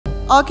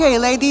Okay,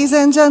 ladies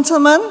and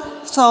gentlemen,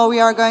 so we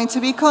are going to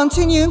be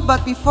continuing,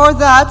 but before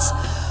that,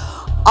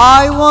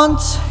 I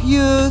want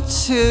you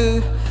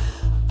to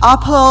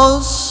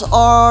applause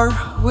our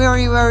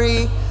very,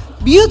 very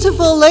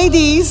beautiful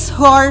ladies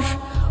who are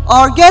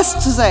our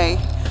guests today.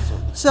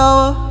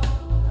 So,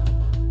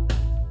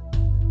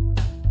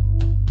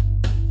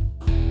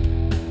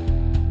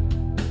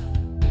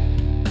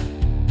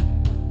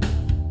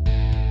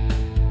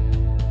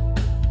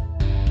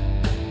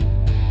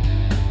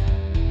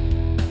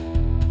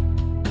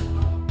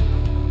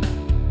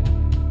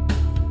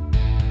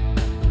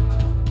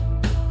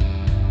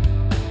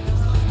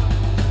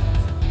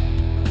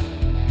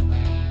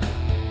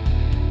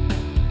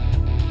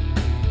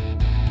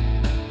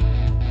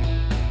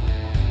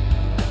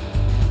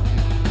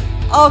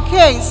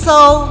 okay,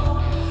 so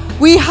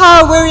we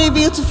have very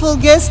beautiful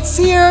guests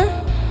here,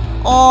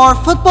 our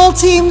football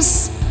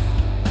teams.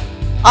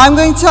 I'm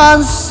going to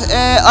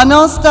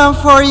announce them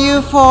for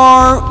you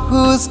for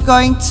who's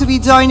going to be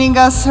joining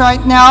us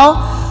right now.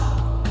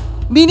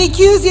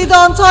 1207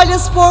 Antalya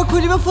Spor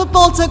Kulübü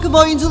futbol takım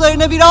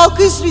oyuncularına bir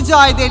alkış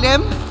rica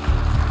edelim.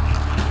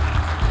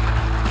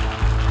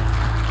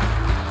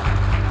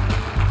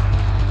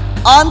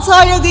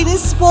 Antalya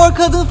Deniz Spor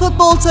Kadın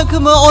Futbol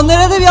Takımı,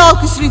 onlara da bir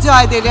alkış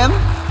rica edelim.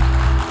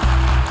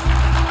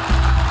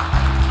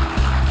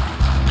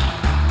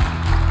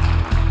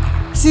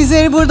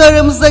 Sizleri burada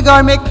aramızda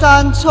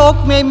görmekten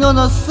çok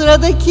memnunuz.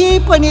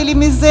 Sıradaki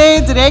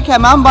panelimize direkt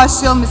hemen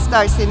başlayalım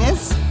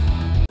isterseniz.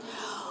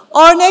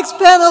 Our next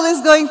panel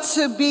is going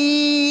to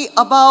be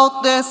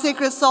about the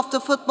secrets of the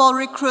football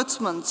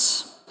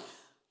recruitment.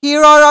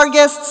 Here our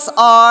guests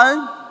are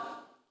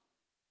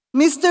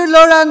Mr.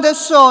 Laurent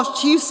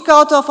Deschaux, Chief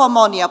Scout of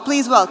Ammonia.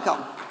 Please welcome.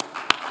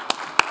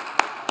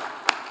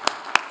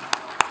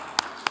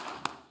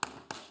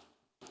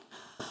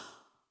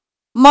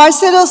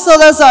 Marcelo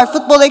Salazar,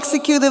 Football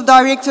Executive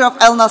Director of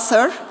El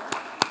Nasser.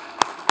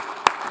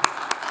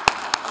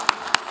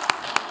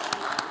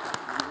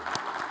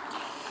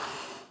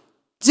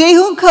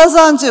 Ceyhun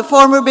Kazancı,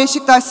 former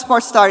Beşiktaş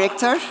Sports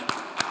Director.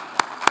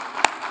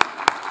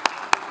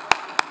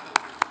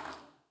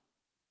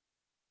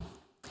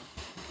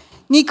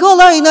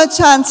 Nikola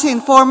Inocentin,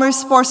 former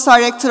Sports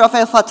Director of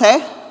El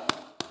Fateh.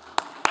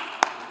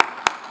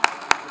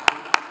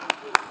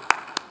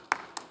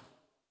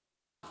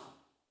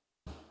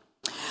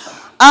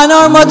 And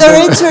our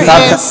moderator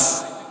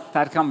is...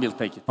 Tarkan will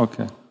take it.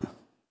 Okay.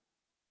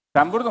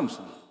 Sen burada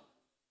mısın?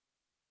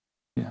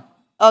 Yeah.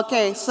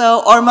 Okay,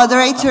 so our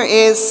moderator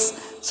is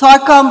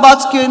Tarkan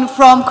Batgün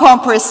from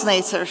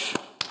Compressnator.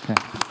 Okay.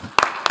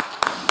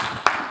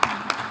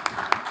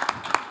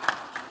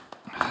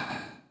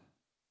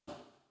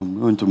 I'm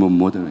going to move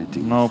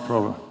moderating. No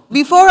problem.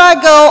 Before I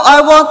go,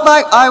 I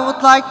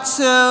would like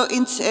to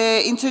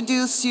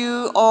introduce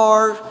you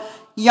our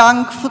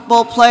young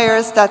football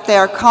players that they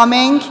are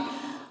coming.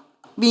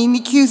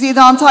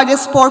 1207 Antalya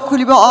Spor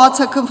Kulübü A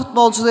takım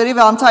futbolcuları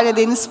ve Antalya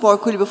Deniz Spor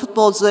Kulübü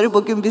futbolcuları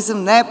bugün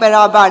bizimle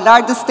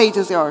beraberler. The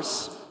stage is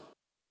yours.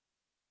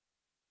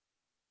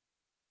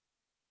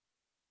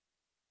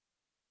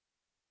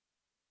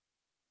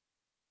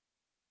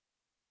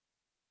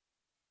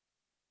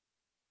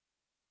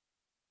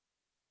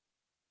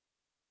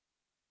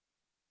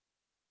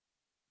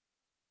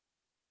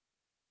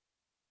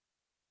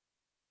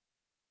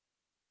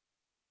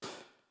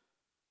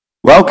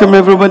 Welcome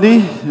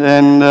everybody,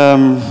 and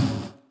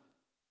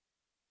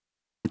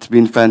it's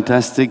been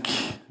fantastic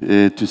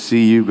to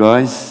see you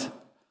guys.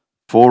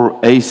 4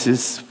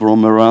 aces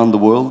from around the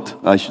world,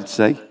 I should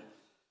say.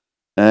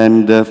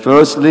 And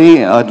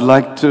firstly, I'd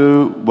like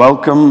to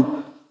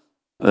welcome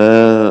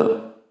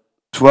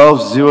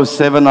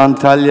 1207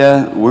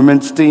 Antalya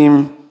women's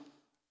team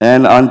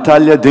and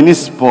Antalya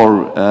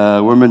Denizspor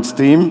women's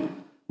team.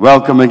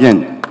 Welcome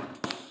again.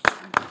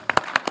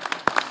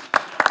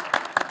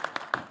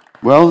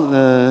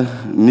 Well,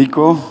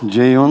 Nico,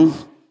 Ceyhun,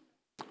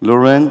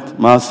 Laurent,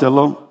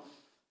 Marcelo,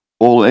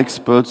 all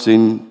experts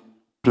in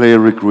player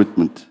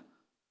recruitment.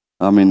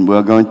 I mean,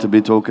 we're going to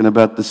be talking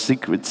about the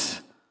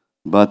secrets,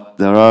 but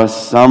there are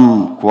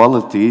some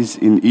qualities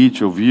in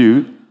each of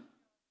you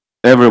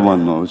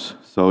everyone knows,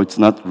 so it's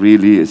not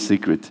really a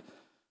secret.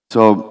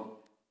 So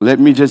let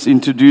me just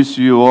introduce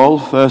you all.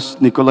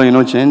 First, Nicola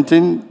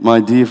Inocentin, my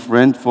dear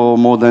friend for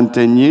more than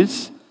 10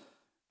 years,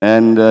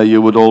 and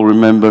you would all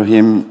remember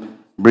him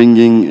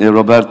bringing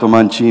Roberto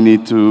Mancini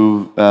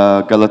to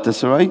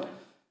Galatasaray.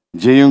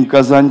 Ceyhun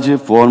Kazancı,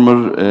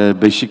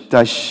 former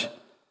Beşiktaş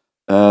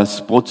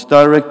sports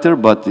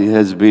director, but he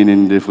has been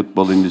in the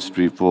football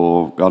industry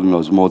for, God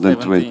knows, more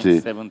than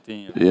 17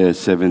 years. Yeah,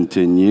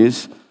 17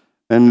 years.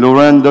 And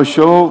Laurent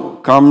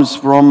Deschaux comes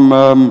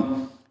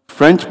from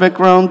French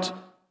background,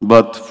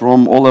 but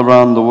from all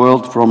around the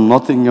world, from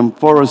Nottingham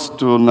Forest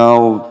to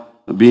now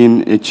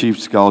being a chief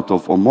scout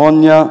of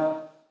Omonia.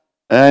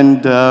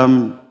 And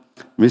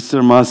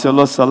Mr.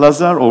 Marcelo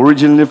Salazar,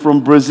 originally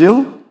from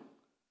Brazil,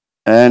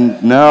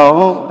 and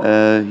now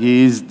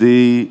he is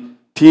the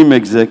team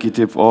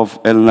executive of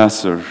El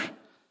Nasser.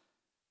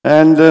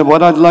 And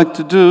what I'd like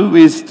to do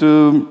is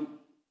to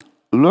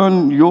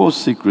learn your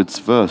secrets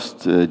first,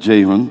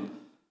 Ceyhun,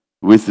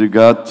 with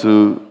regard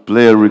to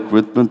player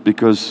recruitment,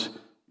 because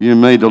you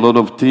made a lot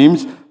of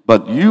teams,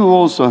 but you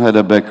also had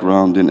a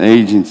background in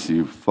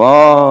agency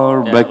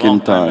far Yeah, back in long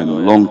time time, ago,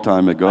 yeah. long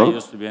time ago. I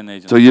used to be an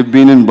agent. So you've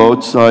been in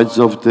both sides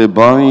of the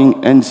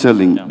buying and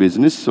selling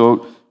business.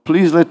 So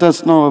please let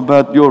us know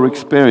about your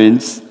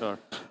experience Sure.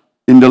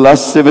 in the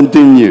last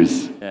 17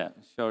 years. Yeah,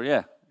 sure,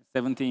 yeah.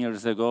 17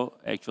 years ago,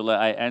 actually,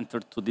 I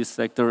entered to this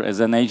sector as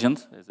an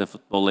agent, as a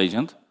football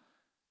agent.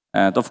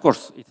 And of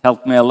course, it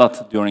helped me a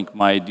lot during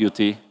my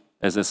duty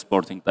as a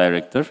sporting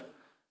director,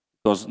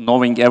 because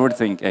knowing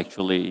everything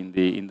actually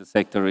in the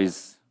sector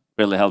is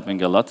really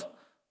helping a lot.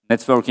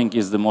 Networking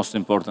is the most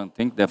important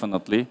thing,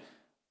 definitely.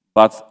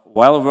 But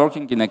while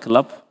working in a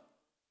club,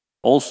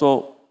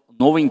 also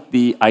knowing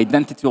the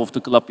identity of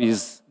the club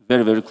is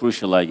very, very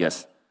crucial, I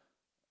guess.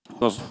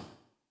 Because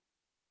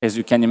as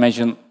you can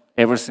imagine,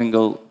 every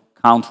single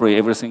country,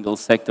 every single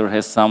sector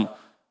has some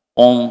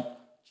own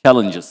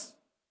challenges.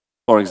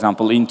 For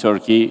example, in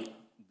Turkey,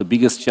 the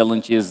biggest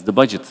challenge is the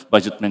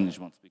budget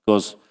management.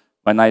 Because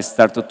when I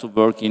started to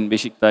work in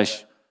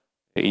Beşiktaş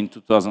in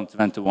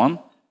 2021,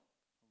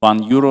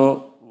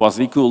 €1 was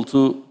equal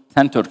to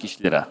 10 Turkish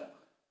lira.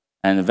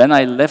 And when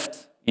I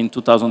left in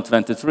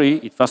 2023,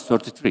 it was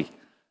 33.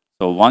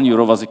 So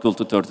 €1 was equal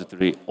to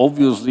 33.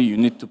 Obviously, you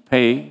need to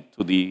pay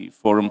to the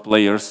foreign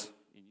players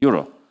in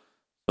euro.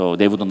 So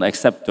they wouldn't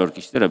accept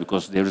Turkish lira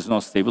because there is no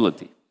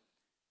stability.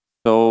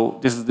 So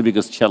this is the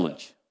biggest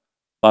challenge.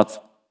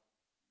 But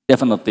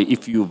definitely,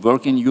 if you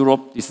work in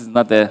Europe, this is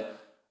not a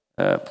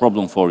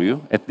problem for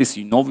you. At least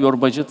you know your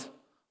budget.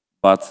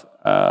 But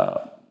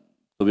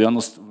to be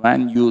honest,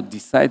 when you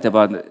decide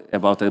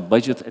about a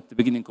budget at the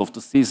beginning of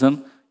the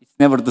season, it's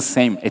never the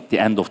same at the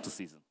end of the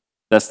season.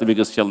 That's the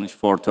biggest challenge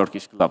for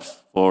Turkish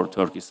clubs, for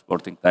Turkish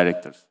sporting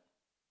directors.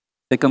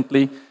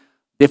 Secondly,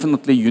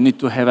 definitely you need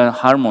to have a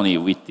harmony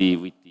with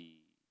the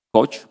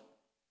coach.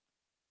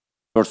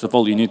 First of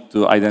all, you need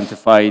to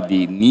identify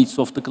the needs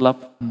of the club.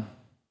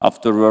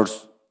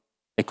 Afterwards,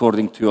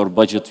 according to your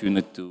budget, you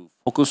need to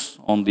focus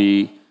on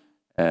the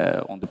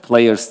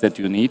players that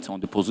you need, on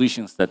the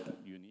positions that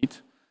you need.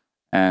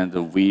 And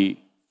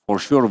for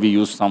sure, we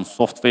use some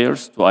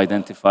softwares to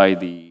identify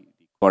the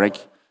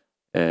correct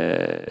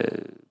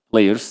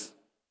players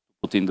to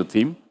put in the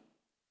team.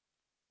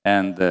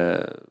 And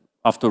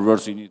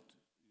afterwards,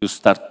 you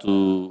start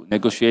to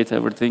negotiate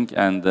everything.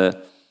 And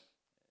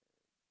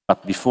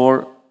but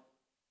before,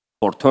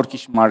 for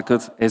Turkish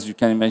market, as you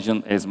can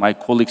imagine, as my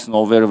colleagues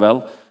know very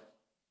well,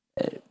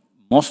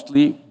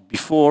 mostly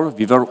before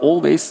we were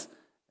always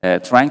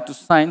trying to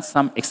sign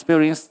some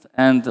experienced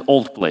and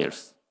old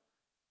players,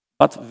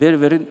 but very,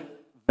 very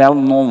well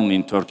known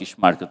in Turkish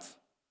market,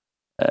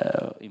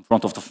 in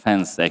front of the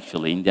fans,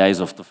 actually, in the eyes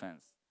of the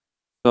fans.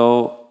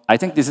 So I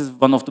think this is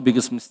one of the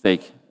biggest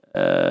mistakes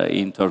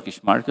in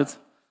Turkish market,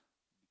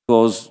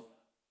 because,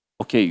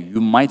 okay,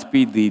 you might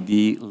be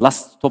the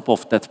last stop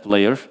of that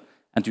player,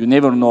 and you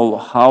never know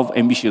how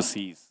ambitious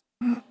he is.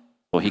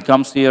 So he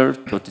comes here,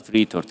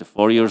 33,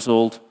 34 years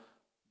old,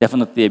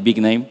 definitely a big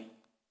name,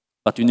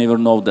 but you never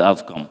know the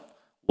outcome.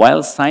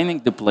 While signing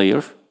the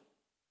player,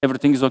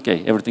 everything is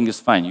okay, everything is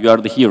fine. You are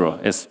the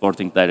hero as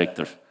sporting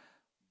director.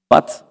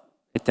 But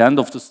at the end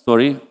of the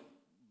story,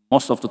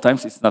 most of the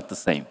times it's not the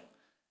same.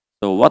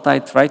 So what I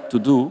tried to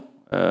do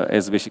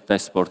as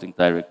Beşiktaş sporting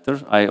director,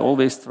 I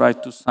always try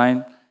to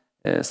sign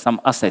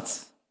some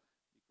assets,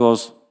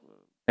 because,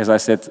 as I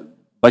said,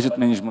 budget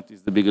management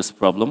is the biggest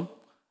problem.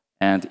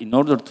 And in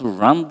order to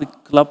run the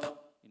club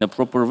in a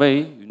proper way,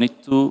 you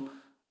need to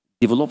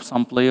develop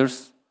some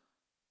players.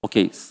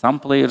 Okay, some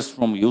players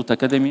from youth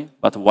academy,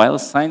 but while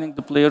signing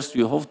the players,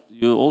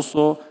 you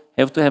also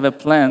have to have a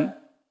plan,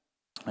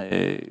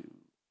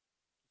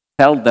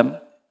 sell them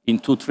in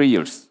 2-3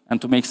 years, and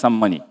to make some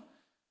money.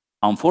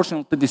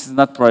 Unfortunately, this is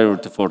not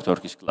priority for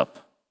Turkish club.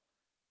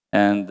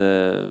 And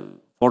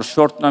for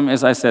short term,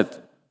 as I said,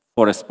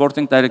 for a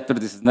sporting director,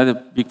 this is not a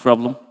big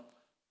problem.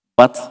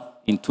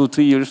 But in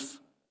 2-3 years,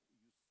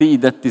 see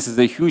that this is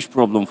a huge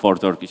problem for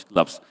Turkish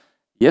clubs.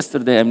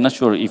 Yesterday, I'm not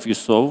sure if you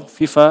saw,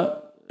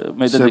 FIFA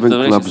made a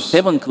declaration,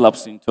 7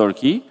 clubs in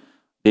Turkey,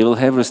 they will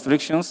have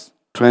restrictions.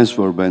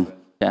 Transfer ban.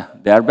 Yeah,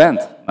 they are banned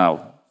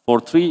now for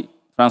 3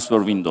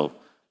 transfer window.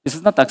 This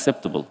is not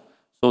acceptable.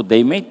 So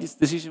they made this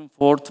decision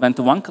for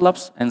 21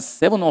 clubs, and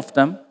 7 of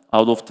them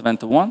out of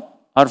 21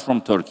 are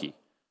from Turkey.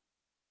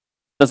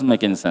 Doesn't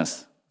make any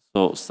sense.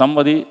 So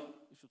somebody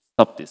should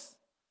stop this.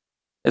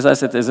 As I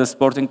said, as a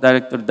sporting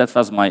director, that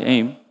was my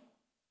aim.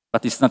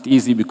 But it's not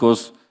easy,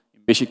 because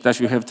in Beşiktaş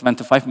you have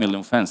 25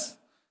 million fans.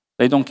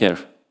 They don't care.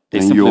 They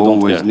and you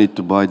always need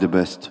to buy the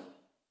best.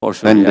 For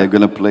sure, and they're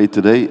going to play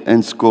today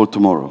and score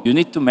tomorrow. You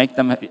need to make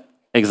them happy.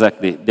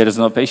 Exactly. There is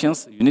no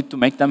patience. You need to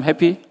make them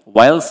happy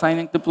while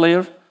signing the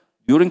player,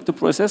 during the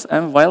process,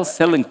 and while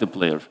selling the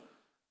player.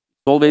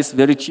 It's always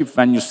very cheap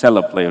when you sell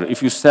a player.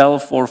 If you sell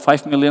for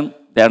 5 million,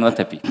 they are not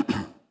happy.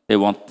 They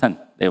want 10.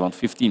 They want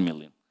 15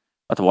 million.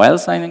 But while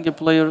signing a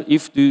player,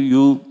 if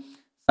you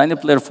sign a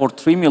player for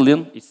 3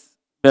 million, it's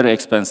very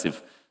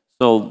expensive.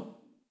 So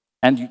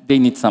and they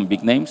need some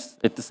big names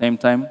at the same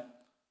time.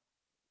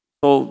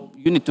 So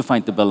you need to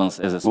find the balance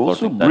as a sporting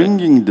Also, director.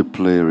 bringing the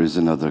player is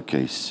another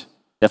case.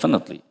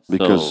 Definitely.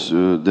 Because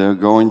So, they're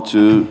going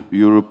to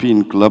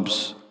European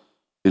clubs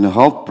in a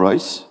half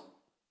price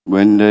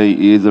when they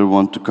either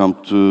want to come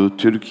to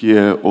Turkey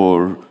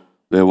or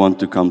they want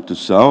to come to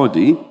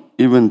Saudi,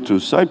 even to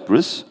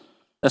Cyprus.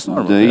 that's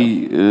normal.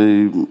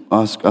 They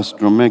ask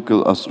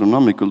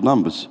astronomical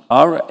numbers.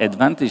 Our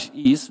advantage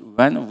is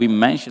when we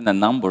mention a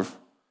number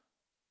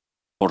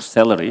for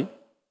salary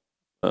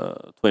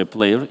to a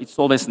player, it's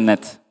always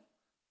net.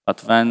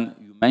 But when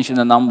you mention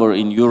a number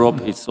in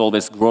Europe, it's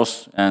always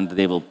gross, and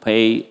they will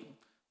pay,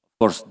 of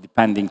course,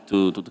 depending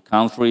to the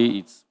country,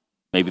 it's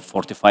maybe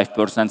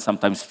 45%,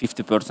 sometimes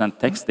 50%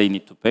 tax they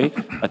need to pay.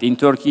 But in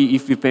Turkey,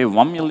 if we pay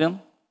 1 million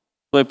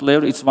to a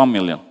player, it's 1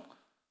 million.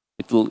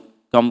 It will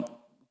come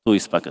to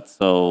his pocket.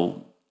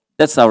 So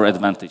that's our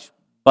advantage.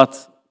 But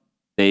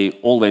they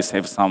always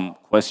have some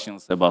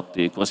questions about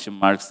the question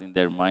marks in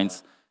their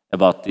minds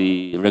about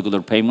the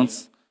regular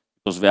payments,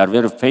 because we are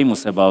very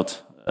famous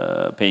about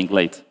paying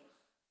late.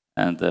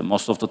 And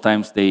most of the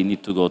times they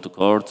need to go to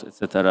court,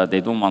 etc.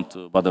 They don't want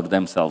to bother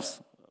themselves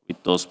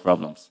with those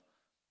problems.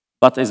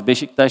 But as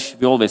Beşiktaş,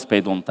 we always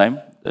paid on time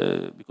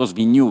because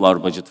we knew our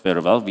budget very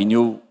well. We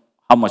knew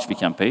how much we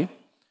can pay.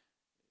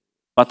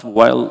 But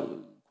while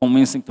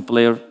convincing the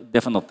player,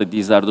 definitely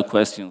these are the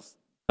questions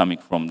coming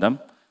from them.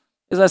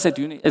 As I said,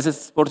 as a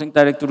sporting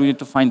director, you need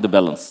to find the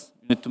balance.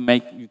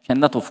 You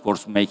cannot, of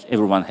course, make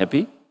everyone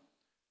happy.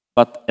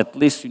 But at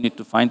least you need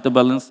to find the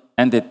balance,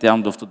 and at the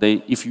end of the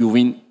day, if you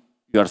win,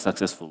 you are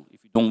successful.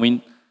 If you don't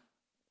win,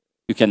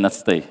 you cannot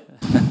stay.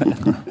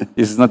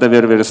 This is not a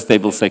very, very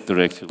stable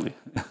sector, actually.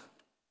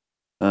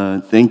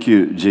 Thank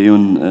you,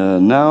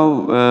 Ceyhun.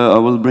 Now I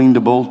will bring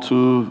the ball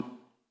to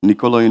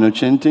Nicola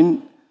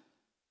Innocentin.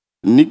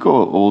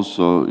 Nico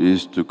also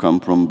is to come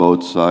from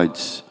both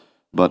sides,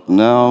 but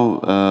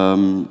now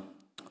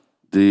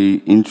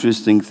the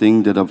interesting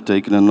thing that I've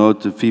taken a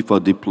note, the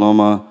FIFA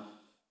Diploma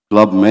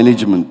Club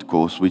Management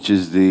course, which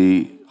is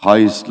the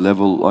highest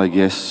level, I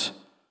guess,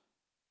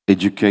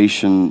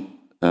 education.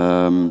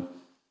 And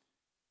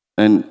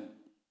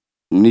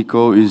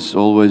Nico is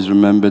always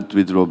remembered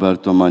with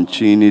Roberto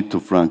Mancini to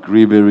Frank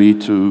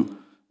Ribery to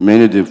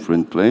many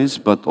different players,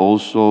 but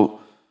also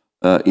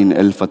in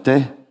El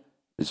Fateh,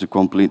 it's a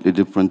completely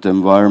different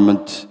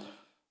environment.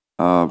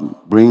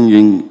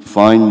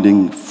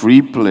 Finding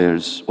free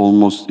players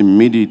almost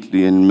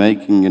immediately and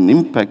making an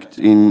impact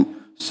in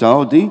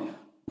Saudi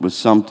was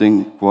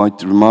something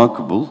quite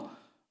remarkable.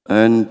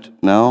 And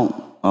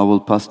now I will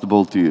pass the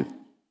ball to you.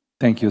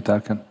 Thank you,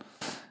 Tarkan.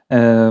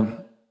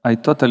 I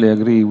totally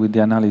agree with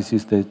the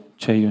analysis that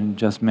Ceyhun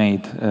just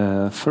made.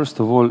 First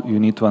of all, you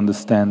need to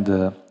understand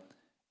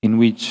in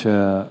which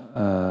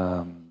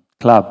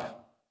club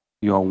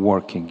you are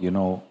working,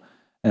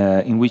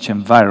 in which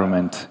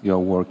environment you are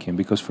working.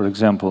 Because, for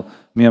example,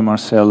 me and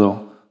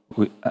Marcelo,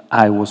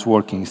 I was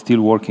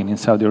still working in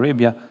Saudi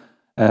Arabia,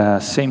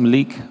 same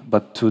league,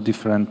 but two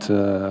different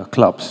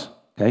clubs.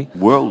 Okay?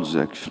 Worlds,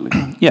 actually.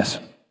 Yes.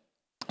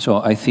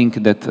 So I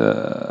think that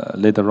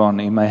later on,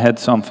 it might add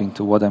something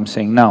to what I'm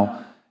saying now.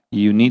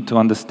 You need to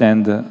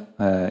understand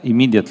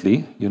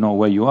immediately,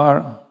 where you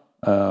are,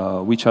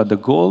 which are the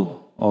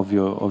goal of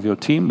your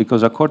team,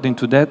 because according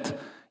to that,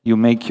 you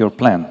make your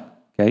plan.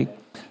 Okay?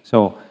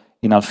 So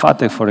in Al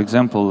Fateh, for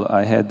example,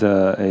 I had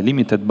a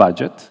limited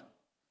budget,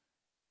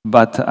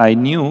 but I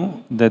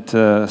knew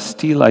that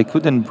still I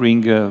couldn't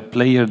bring a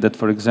player that,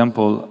 for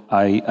example,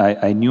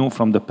 I knew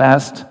from the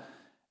past,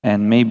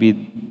 and maybe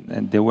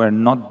they were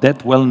not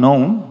that well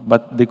known,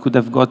 but they could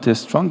have got a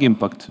strong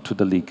impact to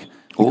the league.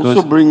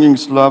 Also bringing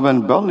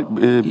Slaven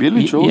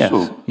Bilic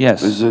also.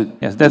 Yes,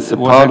 that's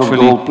part of the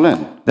whole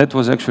plan. That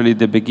was actually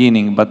the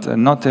beginning, but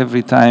not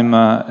every time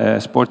a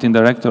sporting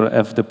director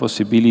have the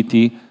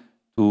possibility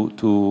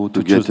to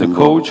choose the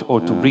coach or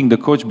to bring the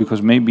coach,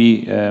 because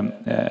maybe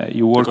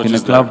you work in a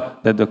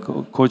club that the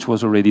coach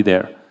was already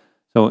there.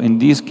 So in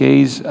this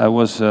case, I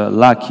was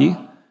lucky,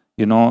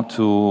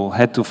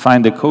 had to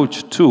find a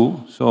coach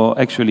too. So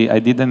actually, I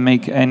didn't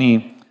make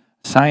any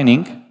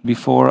signing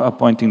before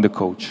appointing the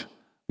coach,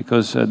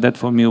 because that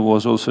for me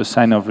was also a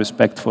sign of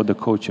respect for the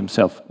coach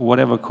himself,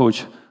 whatever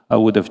coach I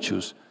would have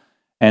chosen.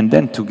 And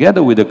then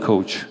together with the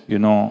coach,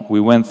 we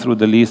went through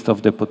the list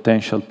of the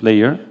potential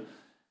player,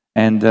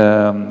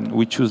 and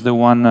we choose the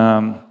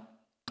one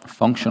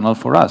functional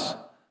for us.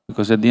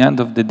 Because at the end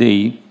of the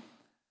day,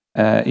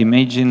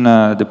 imagine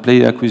the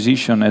player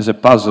acquisition as a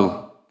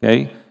puzzle,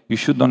 okay? You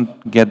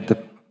shouldn't get the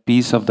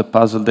piece of the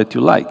puzzle that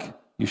you like.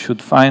 You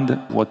should find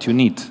what you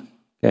need,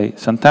 okay?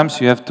 Sometimes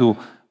you have to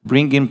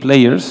bring in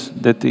players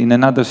that in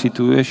another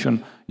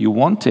situation you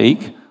won't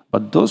take,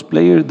 but those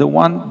players, the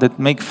one that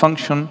make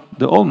function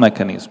the whole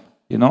mechanism,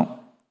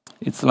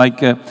 It's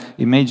like,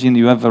 imagine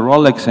you have a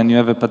Rolex and you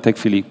have a Patek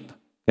Philippe,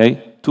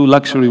 okay? Two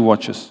luxury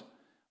watches.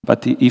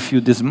 But if you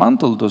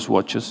dismantle those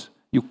watches,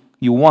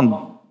 you won't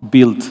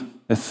build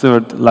a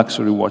third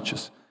luxury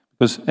watches,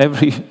 because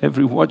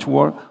every watch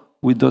works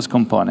with those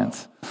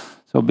components.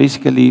 So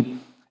basically,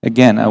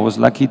 again, I was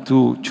lucky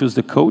to choose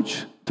the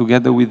coach.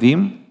 Together with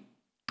him,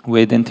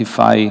 we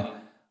identify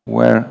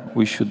where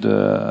we should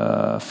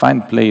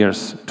find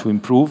players to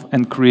improve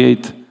and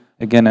create,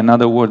 again,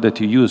 another word that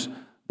you use,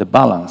 the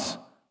balance.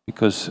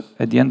 Because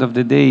at the end of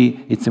the day,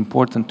 it's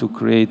important to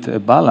create a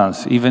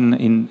balance. Even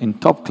in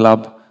top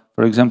club,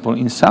 for example,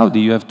 in Saudi,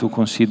 you have to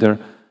consider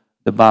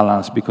the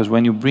balance. Because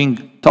when you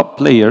bring top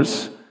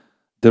players,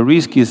 the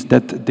risk is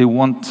that they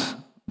won't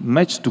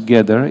match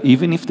together,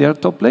 even if they are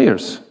top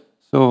players.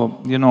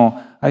 So, you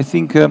know, I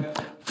think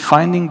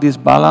finding this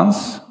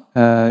balance,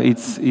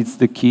 it's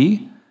the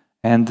key.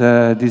 And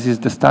this is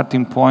the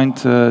starting point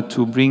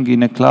to bring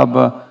in a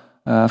club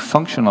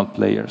functional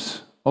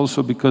players.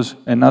 Also because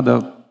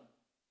another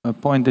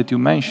point that you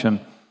mentioned,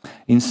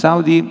 in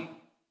Saudi,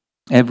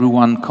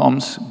 everyone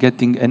comes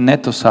getting a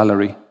netto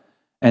salary,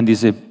 and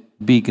is a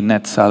big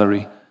net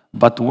salary.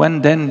 But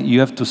when then you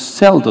have to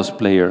sell those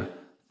players,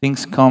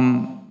 things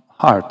come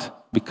hard.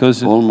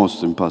 Because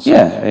almost impossible.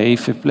 Yeah,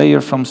 if a player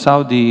from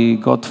Saudi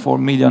got 4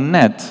 million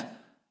net,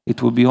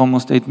 it will be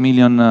almost 8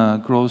 million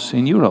gross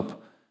in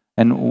Europe.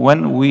 And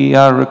when we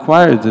are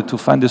required to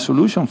find a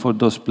solution for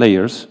those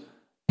players,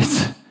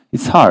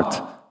 it's hard.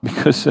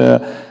 Because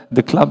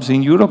the clubs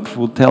in Europe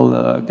will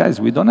tell, guys,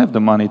 we don't have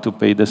the money to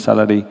pay the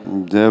salary.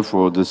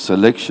 Therefore, the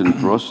selection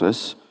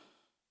process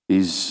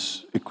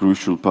is a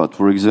crucial part.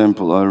 For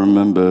example, I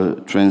remember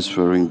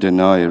transferring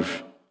Denayer,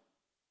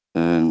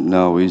 and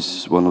now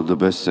he's one of the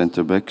best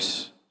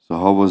centre-backs. So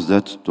how was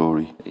that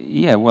story?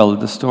 Yeah, well,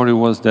 the story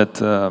was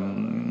that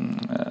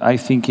I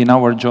think in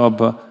our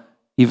job,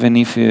 even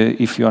if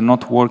you are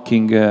not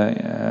working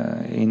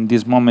in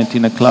this moment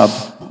in a club,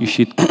 you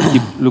should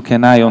look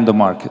an eye on the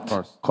market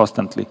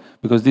constantly.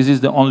 Because this is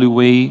the only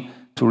way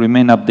to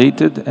remain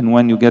updated, and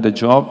when you get a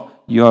job,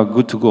 you are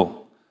good to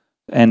go.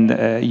 And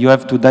you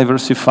have to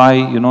diversify,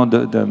 you know,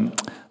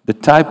 the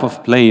type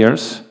of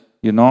players,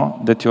 you know,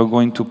 that you're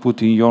going to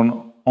put in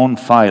your own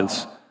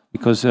files.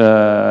 Because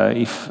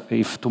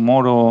if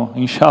tomorrow,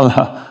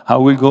 inshallah, I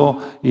will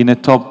go in a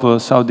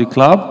top Saudi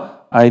club,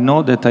 I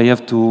know that I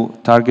have to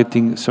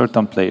targeting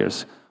certain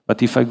players.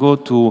 But if I go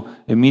to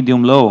a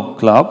medium-low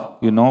club,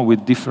 you know,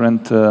 with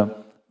different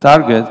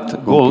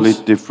target goals,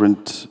 complete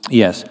different.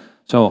 Yes.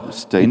 So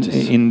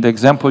in the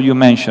example you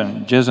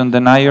mentioned, Jason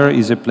Denayer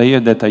is a player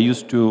that I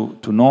used to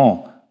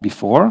know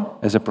before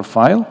as a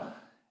profile.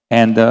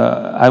 And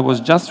I was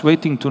just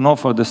waiting to know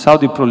for the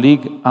Saudi Pro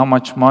League how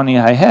much money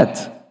I had.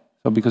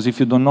 So because if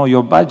you don't know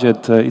your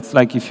budget, it's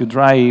like if you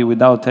drive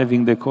without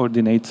having the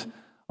coordinates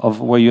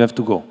of where you have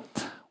to go.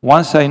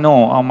 Once I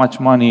know how much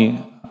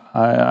money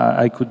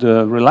I could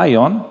rely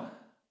on,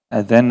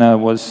 and then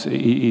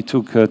it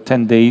took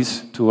 10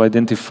 days to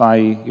identify,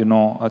 you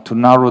know, to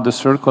narrow the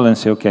circle and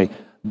say, okay,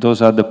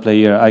 those are the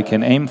players I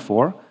can aim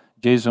for.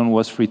 Jason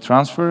was free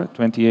transfer,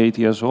 28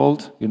 years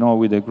old, you know,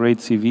 with a great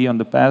CV on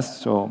the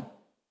past. So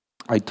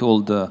I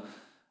told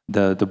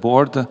the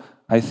board,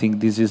 I think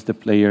this is the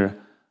player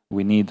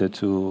we need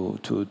to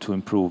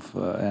improve.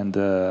 And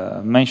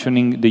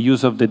mentioning the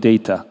use of the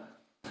data,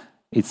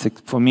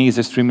 for me, it's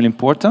extremely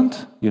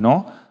important, you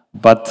know,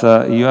 but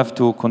you have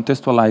to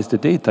contextualize the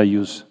data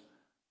use.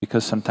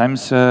 Because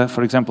sometimes,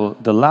 for example,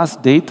 the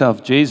last data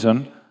of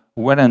Jason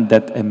weren't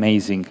that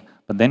amazing.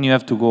 But then you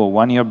have to go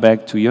 1 year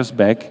back, 2 years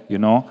back, you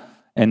know,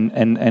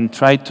 and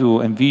try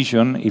to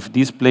envision if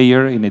this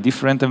player in a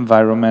different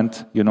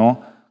environment, you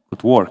know,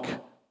 could work.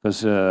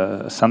 Because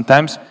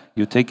sometimes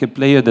you take a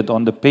player that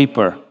on the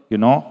paper, you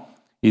know,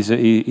 is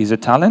a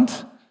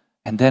talent,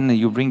 and then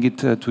you bring it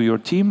to your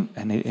team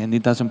and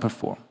it doesn't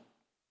perform.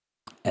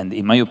 And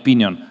in my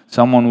opinion,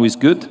 someone who is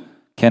good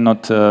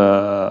cannot,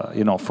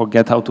 you know,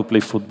 forget how to play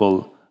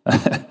football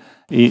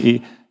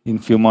in a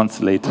few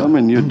months later. I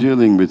mean, you're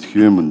dealing with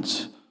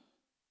humans,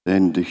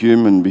 and the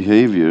human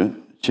behavior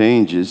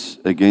changes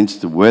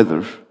against the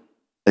weather,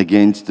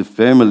 against the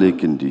family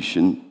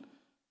condition,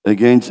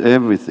 against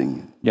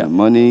everything. Yeah. The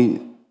money,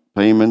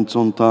 payments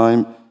on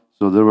time.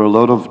 So there are a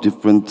lot of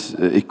different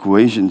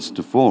equations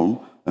to form,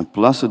 and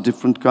plus a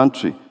different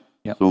country.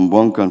 Yeah. So in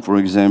one country, for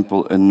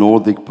example, a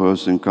Nordic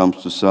person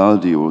comes to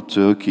Saudi or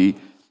Turkey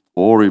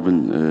or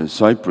even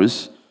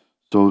Cyprus,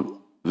 so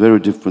very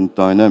different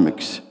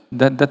dynamics.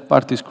 That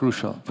part is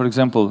crucial. For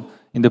example,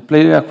 in the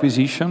player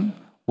acquisition,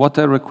 what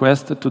I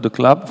request to the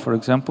club, for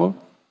example,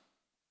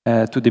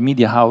 to the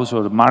media house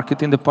or the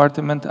marketing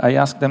department, I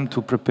ask them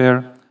to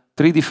prepare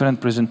 3 different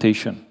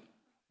presentations.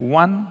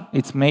 One,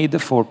 it's made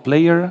for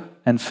player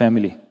and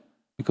family,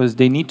 because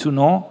they need to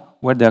know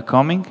where they're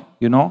coming,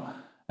 you know,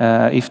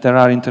 if there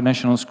are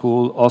international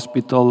school,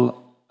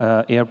 hospital,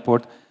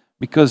 airport,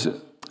 because,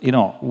 you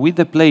know, with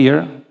the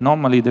player,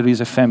 normally there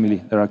is a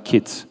family, there are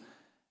kids.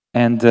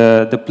 And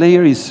the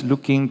player is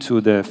looking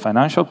to the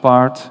financial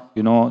part,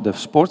 you know, the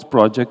sports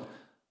project,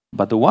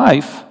 but the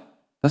wife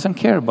doesn't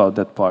care about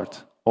that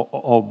part.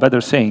 Or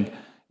better saying,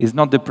 is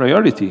not the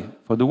priority.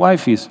 For the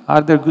wife is,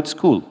 are there good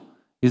school?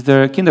 Is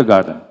there a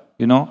kindergarten?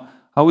 You know,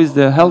 how is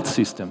the health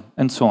system?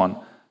 And so on.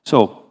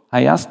 So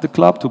I asked the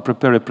club to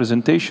prepare a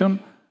presentation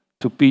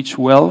to pitch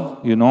well,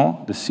 you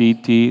know, the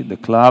city, the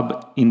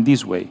club, in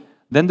this way.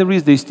 Then there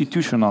is the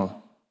institutional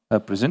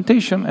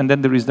presentation, and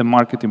then there is the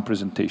marketing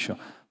presentation.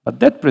 But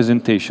that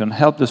presentation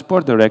helped the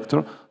sport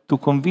director to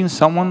convince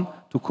someone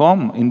to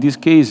come, in this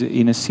case,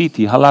 in a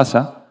city,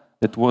 Halassa,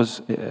 that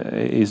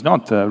is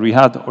not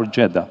Riyadh or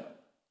Jeddah.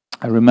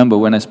 I remember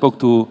when I spoke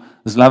to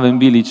Slaven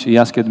Bilic, he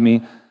asked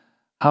me,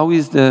 how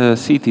is the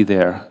city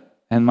there?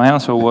 And my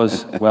answer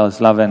was, well,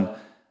 Slaven,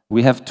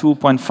 we have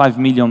 2.5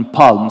 million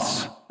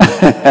palms.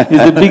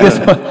 It's the biggest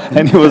one.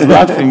 And he was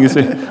laughing. He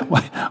said,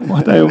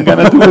 what are you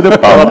going to do with the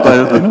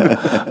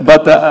palms?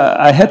 But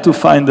I had to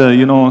find,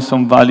 you know,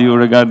 some value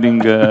regarding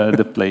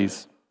the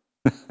place.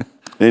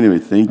 Anyway,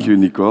 thank you,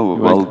 Nico.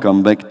 We'll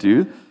come back to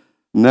you.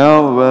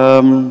 Now,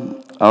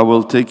 I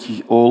will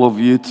take all of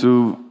you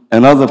to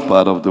another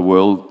part of the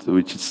world,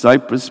 which is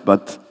Cyprus.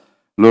 But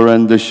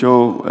Laurent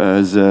Deschaux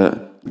has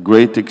a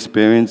great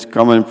experience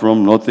coming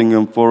from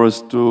Nottingham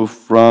Forest to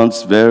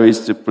France,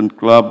 various different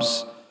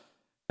clubs,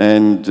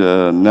 and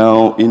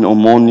now in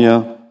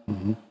Omonia.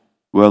 Mm-hmm.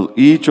 Well,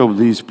 each of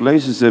these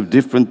places have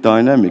different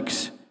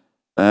dynamics.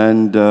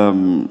 And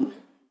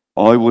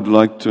I would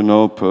like to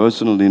know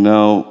personally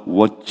now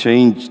what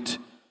changed,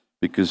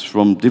 because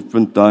from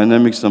different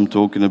dynamics, I'm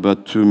talking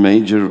about two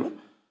major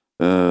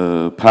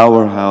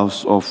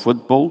powerhouse of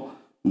football,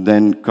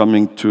 then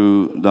coming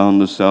down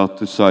the south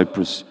to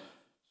Cyprus.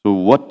 So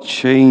what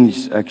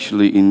changed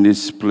actually in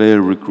this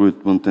player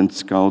recruitment and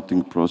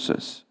scouting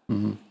process?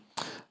 Mm-hmm.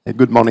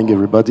 Good morning,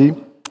 everybody.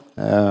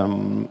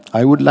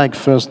 I would like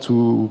first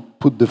to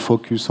put the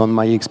focus on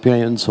my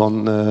experience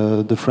on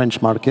the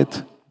French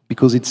market,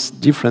 because it's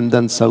different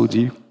than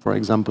Saudi, for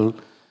example.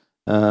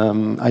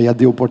 I had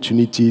the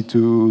opportunity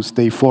to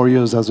stay 4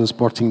 years as a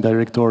sporting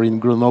director in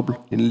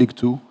Grenoble, in Ligue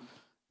 2,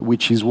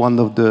 which is one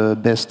of the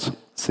best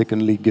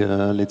second league,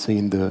 let's say,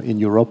 in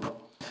Europe.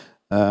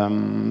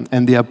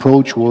 And the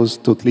approach was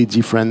totally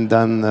different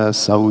than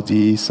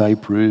Saudi,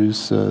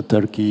 Cyprus,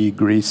 Turkey,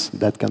 Greece,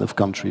 that kind of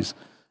countries.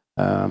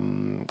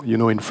 You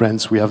know, in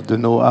France, we have the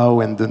know-how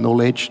and the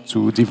knowledge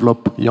to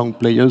develop young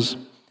players,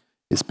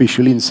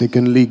 especially in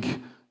second league.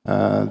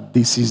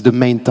 This is the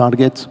main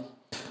target.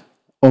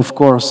 Of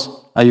course,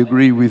 I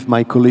agree with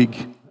my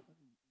colleague.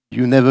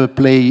 You never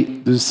play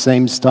the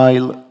same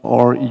style,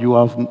 or you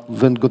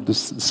haven't got the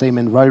same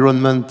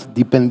environment,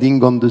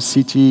 depending on the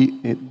city,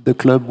 the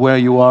club where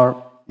you are.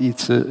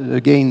 It's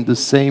again the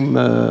same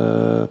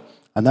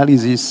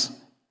analysis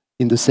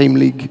in the same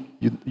league.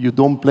 You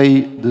don't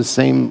play the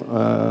same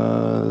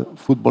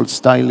football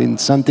style in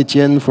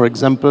Saint-Étienne, for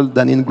example,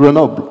 than in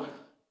Grenoble.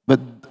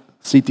 But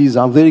cities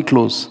are very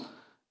close.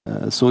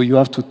 So you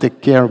have to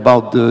take care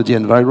about the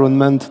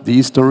environment, the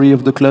history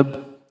of the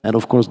club, and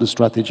of course the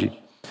strategy.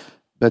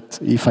 But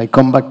if I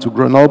come back to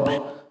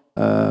Grenoble,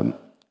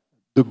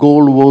 the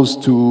goal was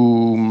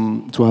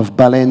to have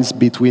balance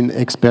between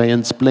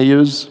experienced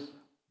players,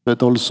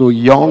 but also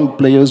young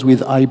players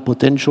with high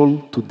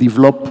potential to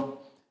develop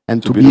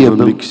and to be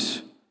able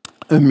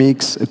a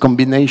mix, a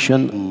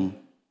combination,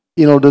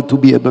 in order to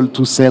be able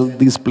to sell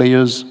these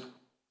players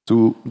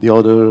to the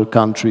other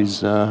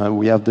countries.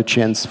 We have the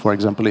chance, for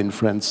example, in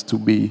France, to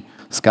be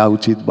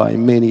scouted by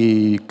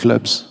many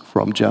clubs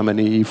from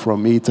Germany,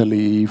 from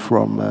Italy,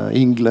 from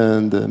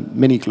England,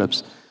 many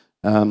clubs.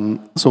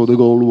 So the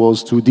goal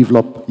was to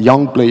develop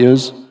young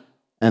players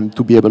and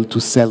to be able to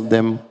sell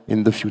them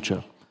in the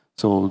future.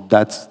 So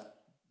that's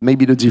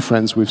maybe the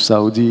difference with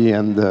Saudi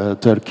and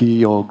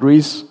Turkey or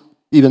Greece,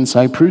 even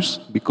Cyprus,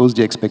 because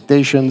the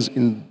expectations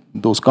in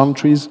those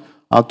countries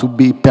are to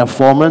be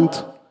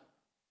performant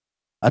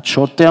at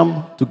short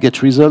term to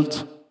get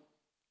results.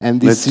 And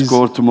this Let's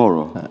score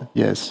tomorrow.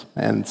 Yes,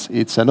 and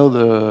it's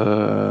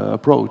another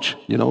approach,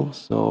 you know.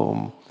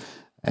 So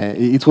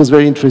it was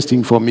very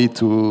interesting for me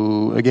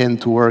to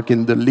work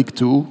in the League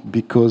 2,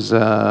 because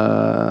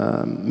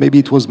maybe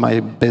it was my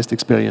best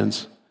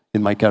experience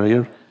in my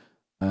career.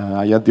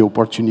 I had the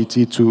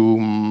opportunity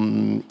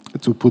to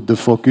put the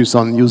focus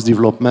on youth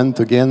development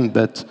again,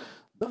 but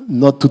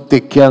not to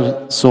take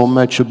care so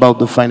much about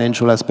the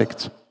financial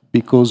aspect,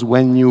 because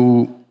when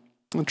you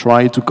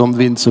try to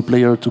convince a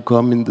player to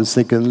come in the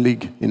second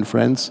league in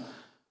France,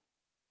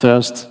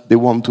 first they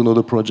want to know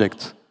the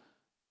project.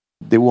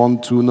 They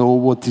want to know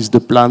what is the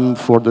plan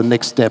for the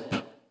next step,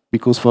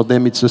 because for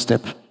them it's a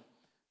step.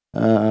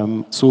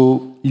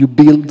 So you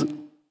build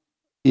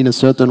in a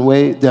certain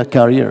way their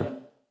career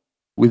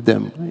with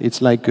them.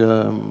 It's like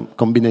a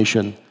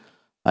combination.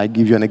 I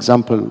give you an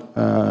example.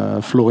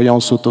 Florian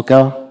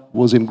Sotoka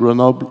was in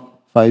Grenoble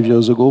 5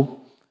 years ago.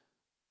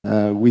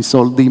 We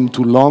sold him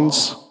to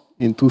Lens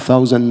in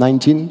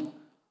 2019,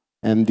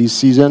 and this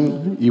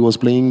season he was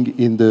playing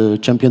in the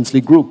Champions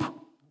League group.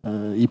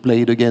 He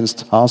played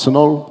against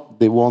Arsenal.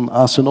 They won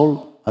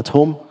Arsenal at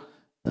home.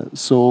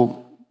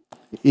 So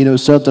in a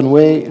certain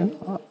way,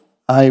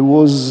 I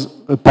was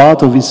a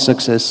part of his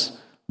success,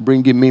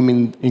 bringing him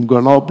in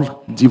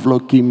Grenoble,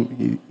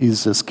 developing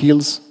his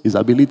skills, his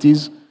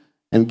abilities,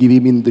 and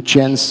giving him the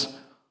chance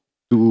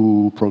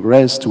to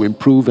progress, to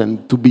improve,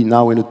 and to be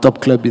now in a top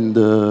club in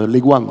the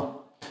Ligue 1.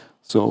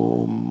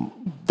 So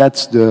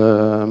that's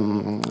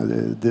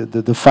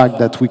the fact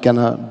that we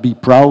can be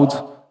proud,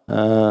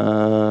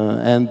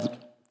 and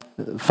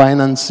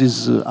finance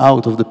is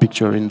out of the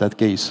picture in that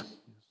case.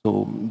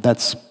 So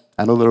that's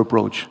another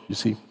approach, you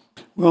see.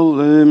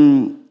 Well,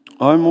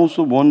 I'm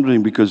also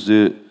wondering because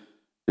the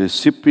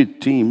Cypriot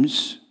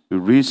teams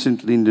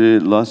recently in the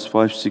last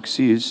 5-6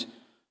 years,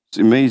 it's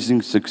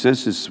amazing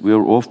successes. We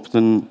are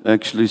often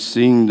actually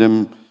seeing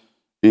them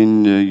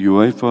in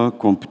UEFA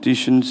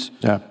competitions.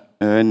 Yeah.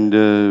 And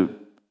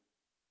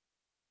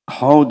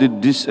how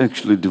did this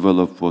actually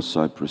develop for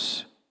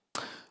Cyprus?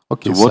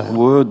 Okay, so what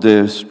were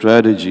their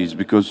strategies?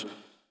 Because,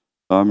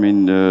 I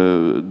mean,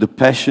 the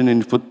passion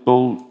in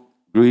football,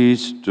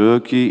 Greece,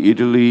 Turkey,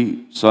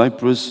 Italy,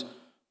 Cyprus,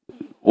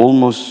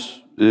 almost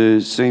the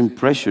same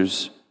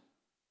pressures.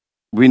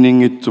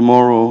 Winning it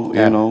tomorrow,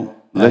 Yeah. you know,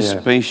 less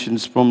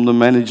patience from the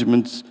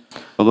management,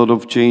 a lot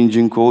of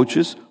changing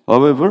coaches.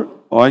 However,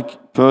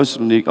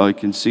 personally, I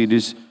can see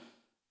this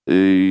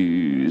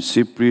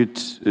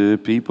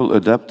Cypriot people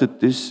adapted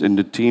this and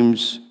the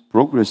teams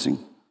progressing.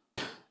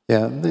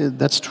 Yeah,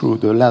 that's true.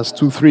 The last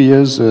 2-3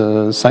 years,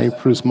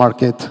 Cyprus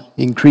market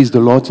increased a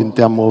lot in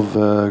terms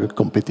of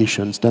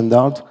competition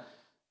standard.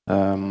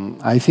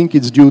 I think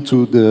it's due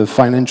to the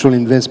financial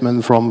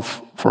investment from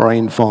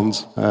foreign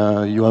funds.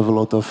 You have a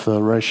lot of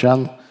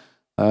Russian,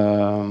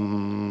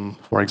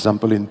 for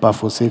example, in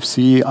Paphos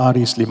FC,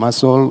 Aris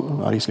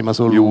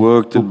Limassol. You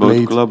worked at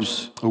both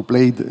clubs. Who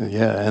played,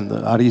 and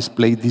Aris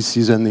played this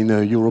season in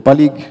the Europa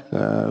League,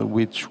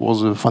 which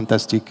was a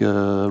fantastic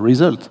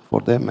result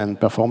for them and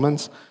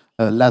performance.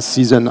 Last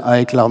season,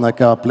 AEK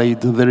Larnaca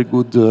played a very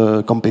good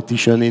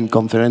competition in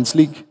Conference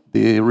League.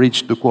 They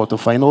reached the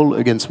quarterfinal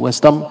against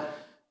West Ham.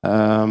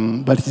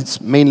 But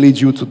it's mainly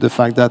due to the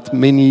fact that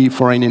many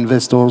foreign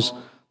investors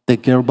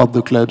take care about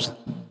the clubs.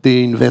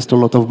 They invest a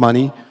lot of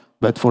money,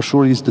 but for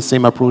sure it's the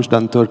same approach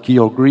than Turkey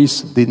or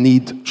Greece. They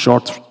need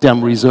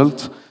short-term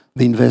results.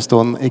 They invest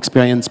on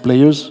experienced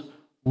players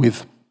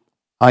with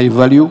high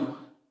value,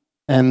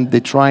 and they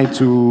try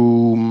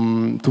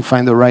to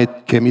find the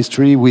right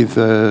chemistry with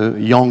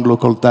young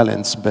local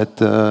talents.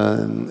 But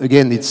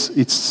again,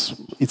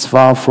 it's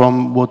far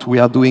from what we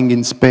are doing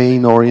in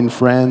Spain or in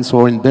France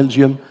or in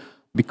Belgium,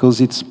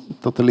 because it's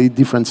totally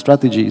different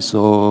strategy.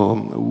 So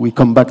we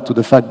come back to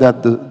the fact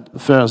that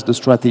first the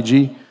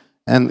strategy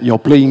and your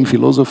playing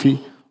philosophy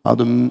are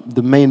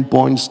the main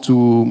points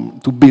to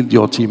build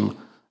your team.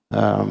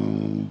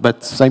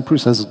 But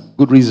Cyprus has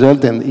good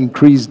result and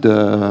increased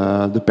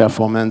the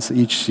performance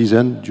each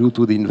season due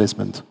to the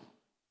investment.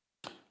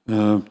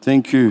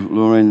 Thank you,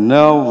 Lauren.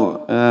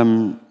 Now,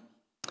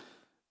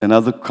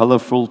 another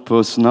colorful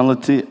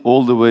personality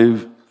all the way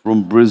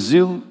from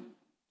Brazil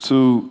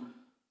to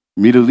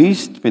Middle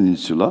East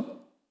Peninsula.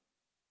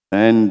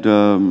 And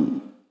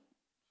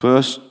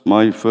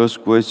my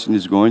first question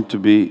is going to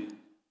be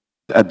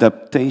the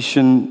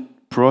adaptation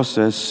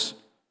process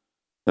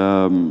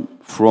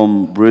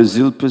from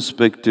Brazil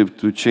perspective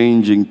to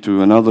changing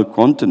to another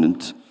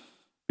continent.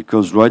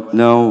 Because right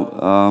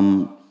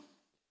now,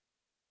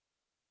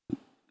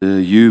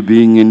 you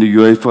being in the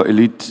UEFA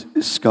Elite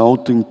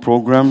Scouting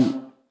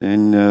Program,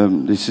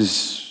 and this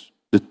is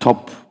the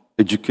top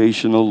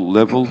educational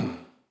level,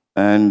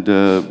 and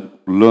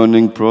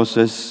learning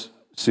process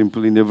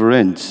simply never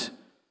ends.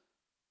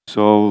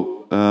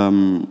 So,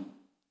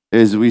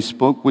 as we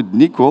spoke with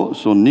Nico,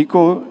 so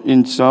Nico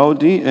in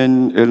Saudi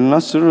and El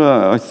Nasser,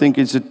 I think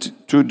it's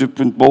two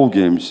different ball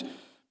games,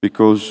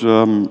 because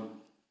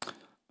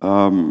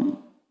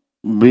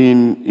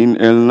being in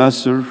El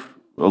Nasser,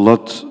 a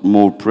lot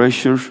more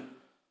pressure,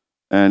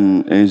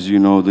 and as you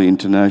know, the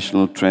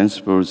international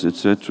transfers,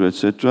 etc.,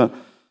 etc.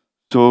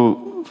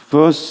 So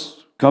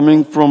first,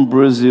 coming from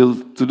Brazil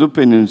to the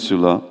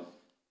peninsula,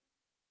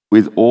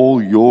 with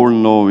all your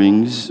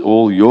knowings,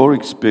 all your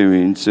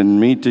experience, and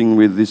meeting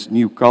with this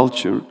new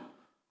culture,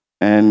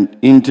 and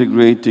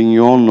integrating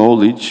your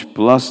knowledge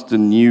plus the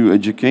new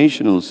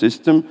educational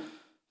system.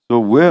 So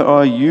where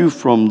are you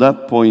from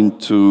that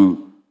point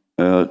to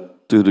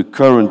the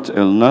current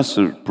El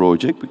Nasser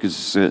project? Because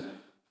it's a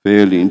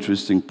fairly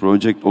interesting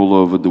project all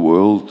over the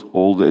world,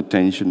 all the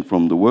attention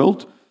from the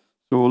world.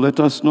 So let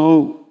us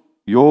know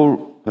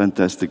your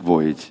fantastic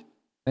voyage.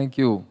 Thank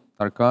you,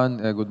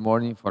 Tarkan. Good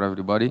morning for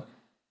everybody.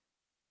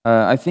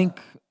 I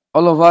think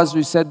all of us,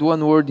 we said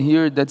one word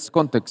here, that's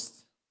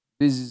context.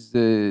 This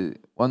is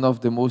one of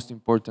the most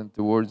important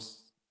words.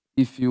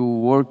 If you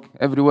work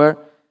everywhere,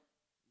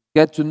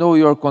 get to know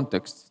your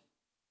context.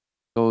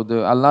 So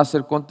the Al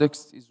Nasser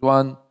context is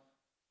one,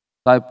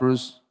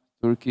 Cyprus,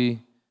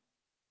 Turkey,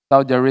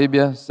 Saudi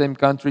Arabia, same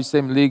country,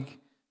 same league,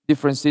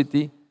 different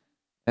city.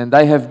 And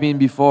I have been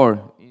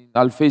before in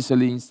Al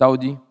Faisali in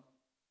Saudi,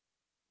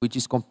 which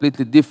is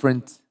completely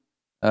different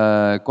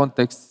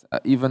context,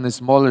 even a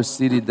smaller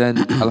city than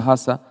Al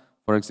Hassa,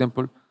 for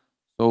example.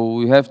 So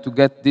we have to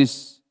get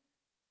this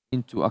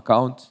into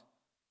account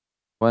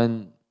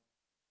when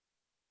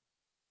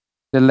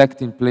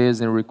selecting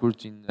players and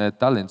recruiting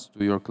talents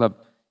to your club.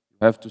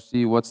 You have to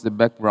see what's the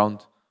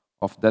background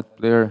of that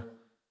player,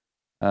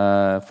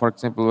 For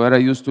example, where I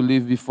used to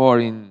live before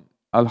in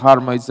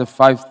Al-Harma, it's a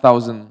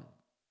 5,000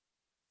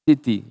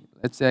 city.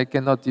 Let's say I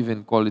cannot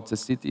even call it a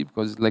city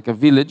because it's like a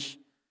village.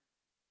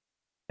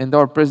 And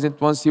our president,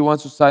 once he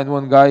wants to sign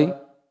one guy,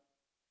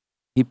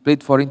 he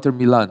played for Inter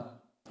Milan.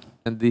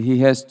 And he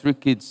has 3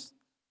 kids.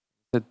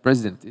 I said,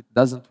 President, it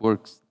doesn't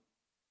work.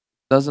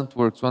 It doesn't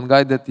work. One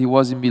guy that he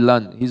was in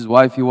Milan, his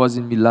wife, he was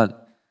in Milan.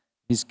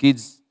 His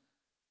kids,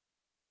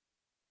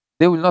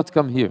 they will not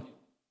come here.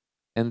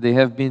 And they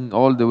have been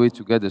all the way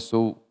together.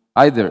 So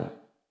either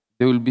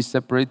they will be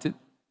separated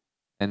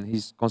and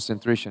his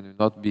concentration will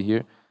not be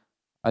here,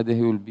 either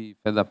he will be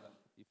fed up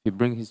if he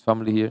brings his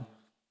family here.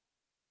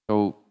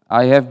 So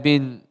I have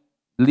been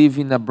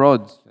living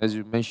abroad, as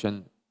you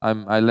mentioned.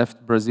 I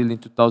left Brazil in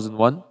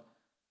 2001.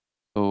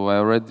 So I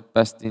already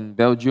passed in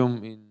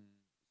Belgium, in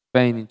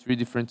Spain, in 3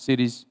 different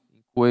cities,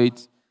 in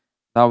Kuwait,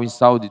 now in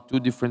Saudi, 2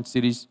 different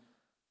cities.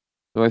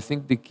 So I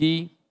think the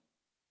key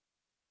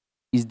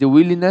is the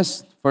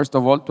willingness, first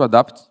of all, to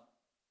adapt.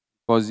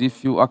 Because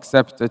if you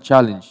accept a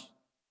challenge,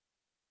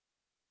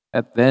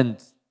 at the end,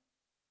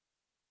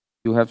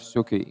 you have to say,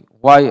 okay,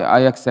 why I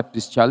accept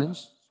this challenge?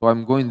 So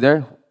I'm going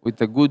there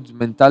with a good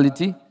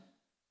mentality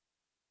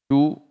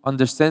to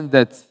understand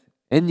that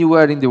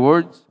anywhere in the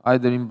world,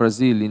 either in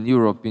Brazil, in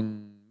Europe,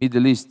 in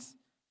Middle East,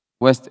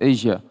 West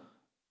Asia,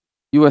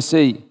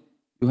 USA,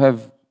 you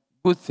have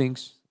good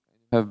things,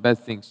 you have bad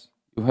things.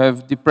 You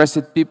have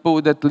depressed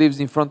people that lives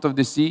in front of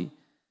the sea,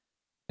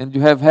 and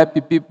you have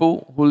happy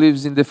people who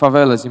lives in the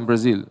favelas in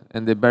Brazil,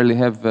 and they barely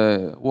have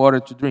water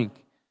to drink.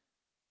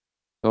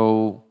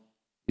 So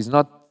it's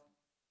not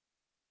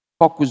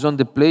focus on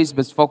the place,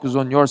 but focus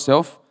on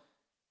yourself.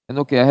 And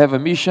okay, I have a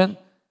mission,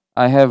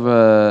 I have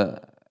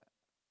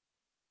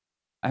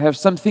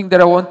something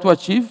that I want to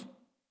achieve,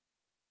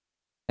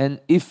 and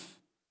if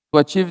to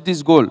achieve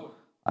this goal,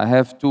 I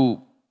have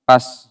to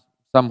pass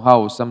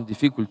somehow some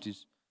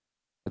difficulties.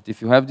 But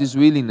if you have this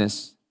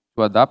willingness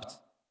to adapt,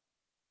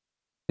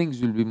 things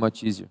will be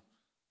much easier.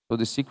 So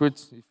the secret,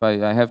 if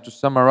I have to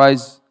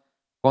summarize,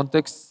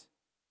 context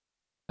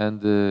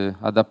and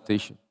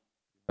adaptation.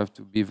 You have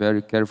to be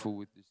very careful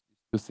with these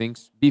 2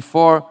 things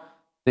before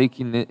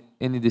taking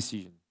any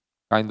decision.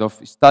 Kind of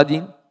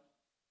studying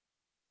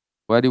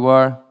where you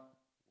are,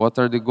 what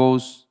are the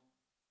goals,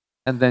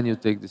 and then you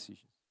take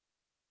decisions.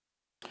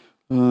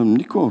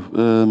 Nico,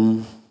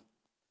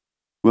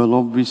 well,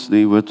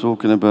 obviously, we're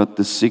talking about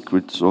the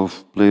secrets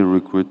of player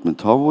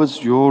recruitment. How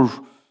was your,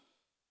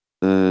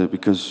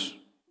 because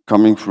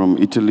coming from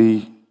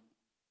Italy,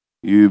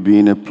 you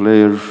being a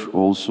player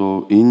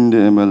also in the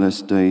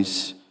MLS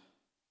days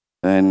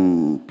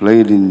and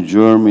played in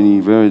Germany,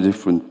 very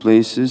different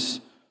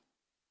places,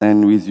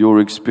 and with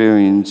your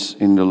experience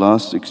in the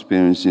last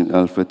experience in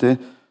Al Fateh,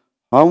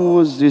 how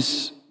was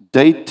this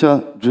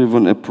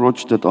data-driven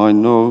approach that I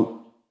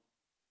know,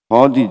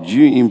 how did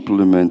you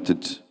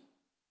implement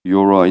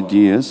your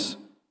ideas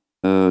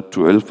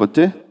to Al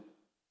Fateh?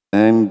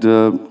 And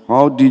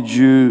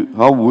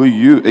how were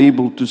you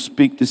able to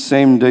speak the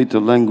same data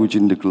language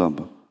in the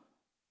club?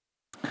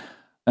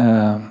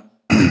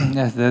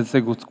 Yes, that's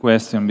a good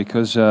question,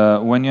 because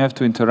when you have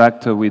to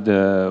interact with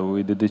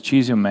the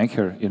decision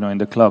maker, in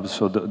the club,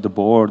 so the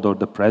board or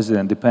the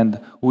president, depend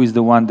who is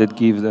the one that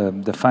gives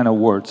the final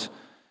words,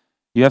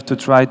 you have to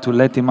try to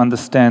let him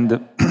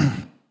understand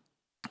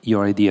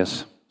your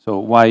ideas. So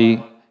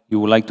why you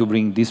would like to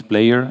bring this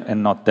player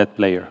and not that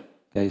player.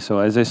 Okay, so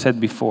as I said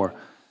before,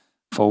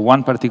 for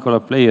one particular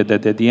player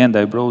that at the end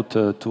I brought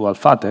to Al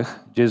Fateh,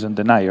 Jason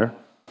Denier,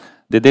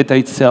 the data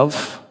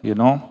itself,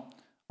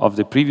 of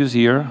the previous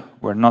year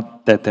were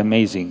not that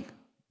amazing.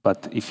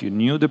 But if you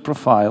knew the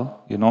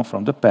profile,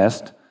 from the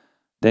past,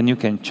 then you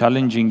can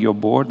challenging your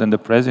board and the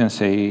president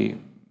say,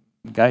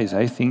 guys,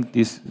 I think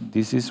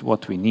this is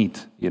what we need,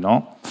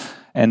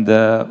 And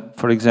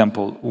for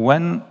example,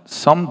 when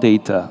some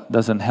data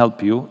doesn't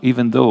help you,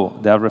 even though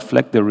they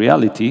reflect the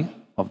reality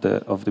of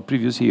the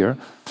previous year,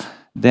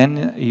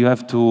 then you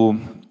have to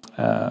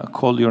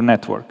call your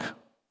network.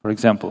 For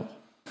example,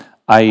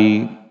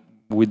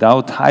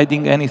 without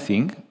hiding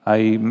anything,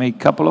 I make a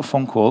couple of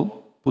phone calls,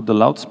 put the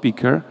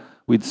loudspeaker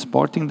with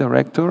sporting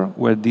director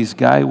where this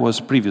guy was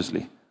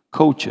previously,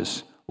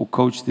 coaches who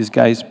coached these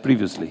guys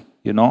previously,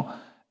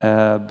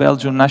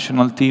 Belgian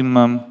national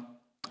team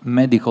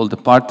medical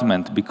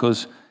department,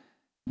 because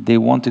they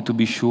wanted to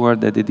be sure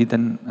that they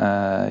didn't,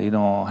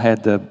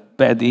 had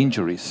bad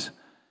injuries.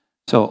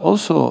 So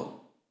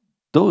also,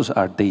 those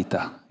are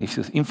data.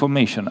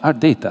 Information are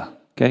data.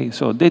 Okay,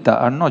 so data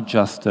are not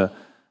just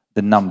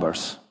the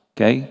numbers.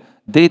 Okay,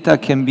 data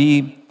can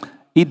be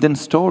hidden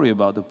story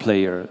about the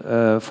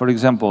player. For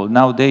example,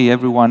 nowadays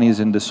everyone is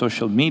in the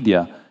social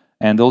media,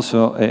 and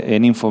also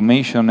an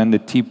information and a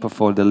tip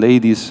for the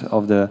ladies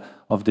of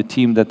the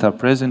team that are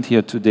present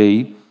here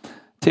today.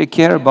 Take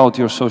care about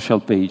your social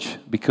page,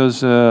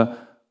 because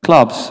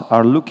clubs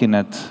are looking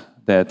at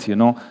that.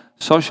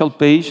 Social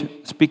page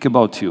speak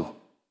about you.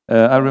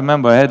 I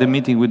remember I had a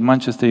meeting with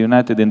Manchester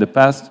United in the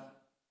past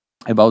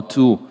about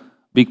 2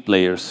 big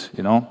players.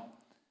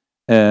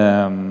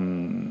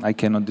 I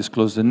cannot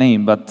disclose the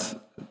name, but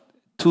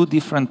two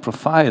different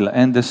profiles,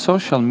 and the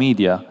social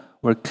media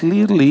were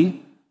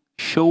clearly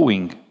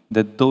showing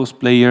that those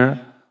players,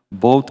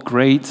 both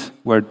grades,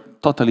 were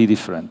totally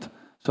different.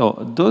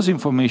 So those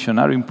information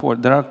are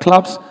important. There are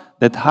clubs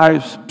that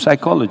hire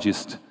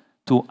psychologists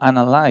to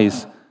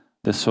analyze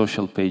the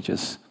social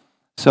pages.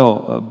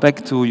 So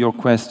back to your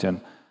question,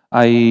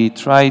 I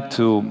try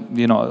to,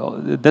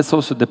 that's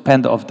also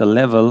depend of the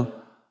level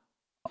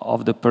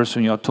of the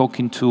person you're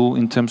talking to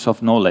in terms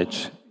of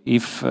knowledge.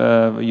 If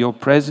your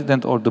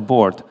president or the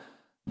board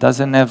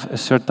doesn't have a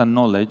certain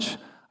knowledge,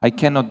 I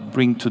cannot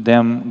bring to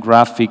them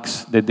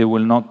graphics that they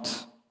will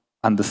not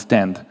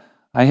understand.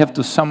 I have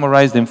to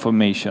summarize the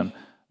information.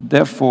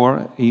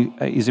 Therefore, it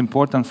is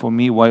important for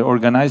me, while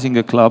organizing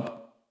a club,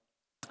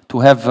 to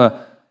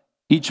have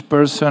each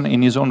person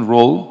in his own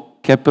role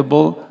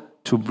capable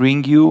to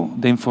bring you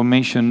the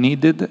information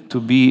needed to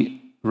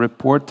be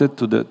reported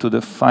to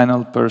the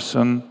final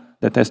person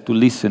that has to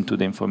listen to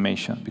the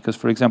information. Because,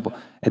 for example,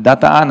 a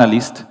data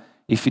analyst,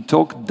 if he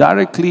talks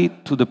directly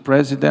to the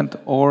president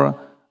or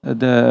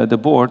the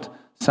board,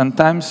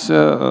 sometimes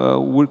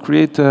will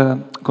create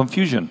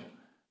confusion,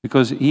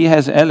 because he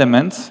has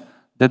elements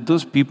that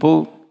those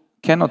people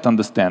cannot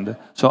understand.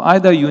 So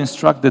either you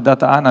instruct the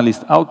data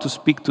analyst how to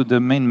speak to the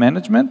main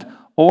management,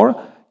 or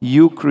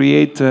you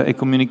create a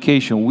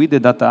communication with the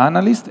data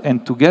analyst,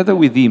 and together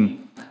with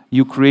him,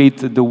 you create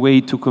the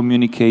way to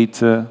communicate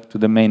to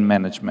the main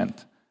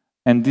management.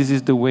 And this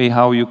is the way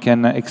how you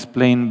can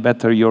explain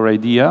better your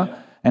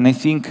idea. And I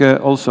think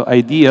also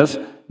ideas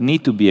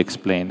need to be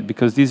explained,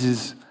 because this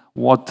is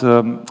what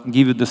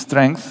gives you the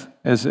strength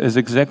as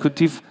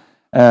executive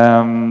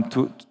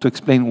to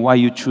explain why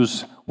you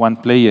choose one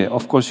player.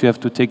 Of course, you have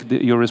to take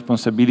your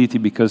responsibility,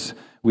 because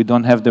we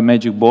don't have the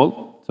magic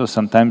ball. So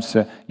sometimes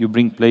you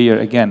bring player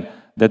again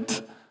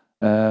that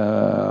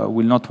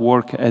will not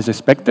work as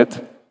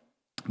expected.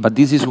 But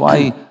this is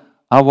why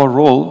our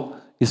role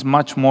is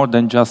much more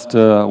than just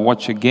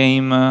watch a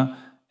game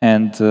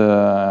and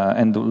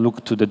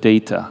look to the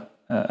data.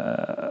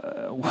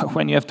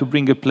 When you have to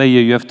bring a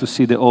player, you have to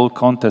see the whole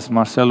context.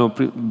 Marcelo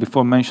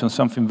before mentioned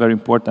something very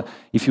important.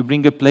 If you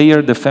bring a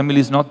player, the family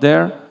is not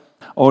there,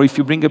 or if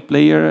you bring a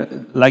player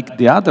like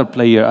the other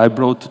player I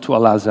brought to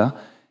Alaza,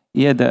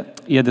 he had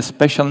a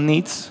special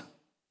needs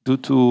due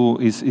to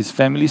his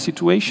family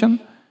situation,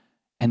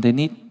 and they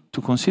need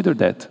to consider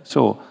that.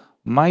 So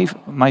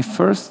my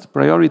first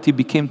priority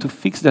became to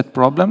fix that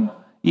problem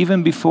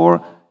even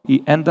before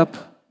he ended up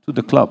to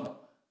the club.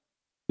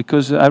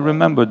 Because I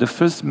remember the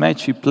first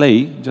match he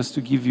played, just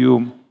to give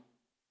you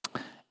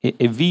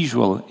a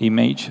visual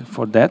image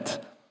for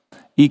that,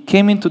 he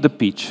came into the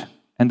pitch,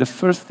 and the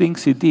first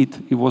things he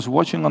did, he was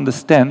watching on the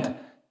stand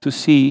to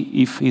see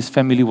if his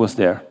family was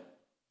there.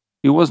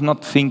 He was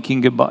not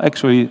thinking about,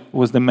 actually it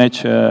was the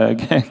match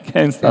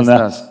against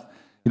us,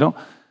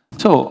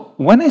 So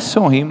when I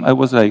saw him, I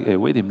was like, hey,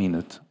 wait a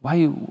minute,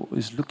 why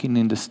is looking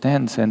in the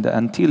stands, and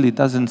until he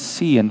doesn't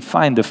see and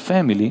find the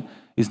family,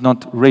 he's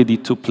not ready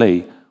to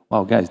play.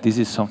 Wow, guys, this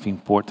is something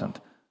important.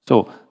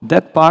 So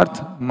that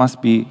part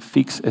must be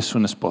fixed as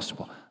soon as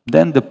possible.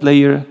 Then the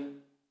player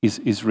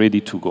is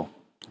ready to go.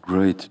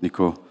 Great,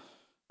 Nico.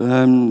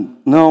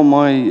 Now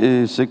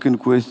my second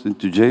question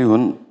to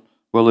Jehan.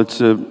 Well,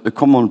 it's a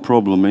common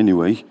problem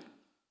anyway.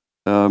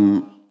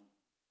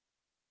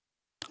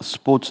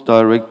 Sports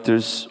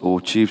directors or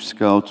chief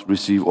scouts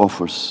receive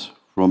offers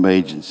from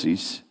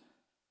agencies.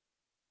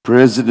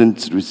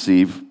 Presidents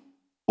receive,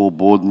 or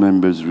board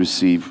members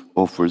receive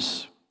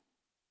offers.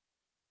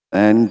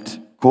 And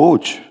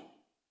coach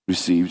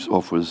receives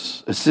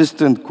offers.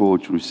 Assistant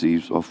coach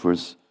receives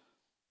offers.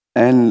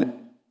 And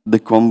the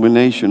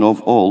combination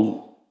of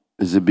all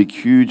is a big,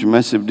 huge,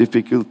 massive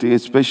difficulty,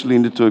 especially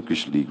in the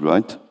Turkish league,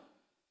 right?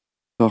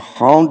 So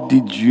how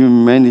did you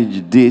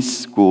manage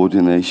this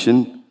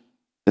coordination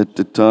at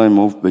the time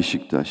of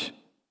Beşiktaş?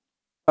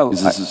 Well,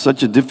 is this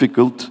such a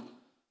difficult?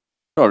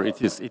 Sure,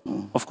 it is.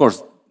 Of course,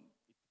 it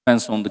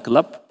depends on the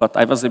club, but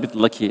I was a bit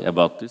lucky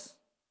about this,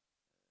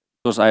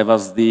 because I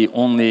was the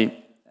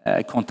only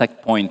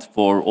contact point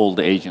for all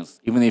the agents.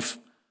 Even if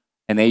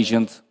an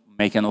agent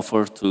make an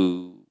offer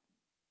to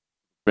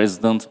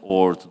president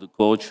or to the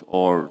coach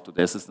or to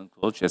the assistant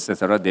coach,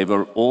 etc., they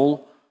were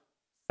all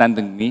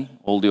sending me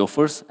all the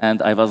offers,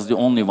 and I was the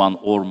only one,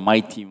 or my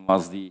team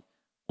was the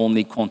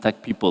only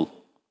contact people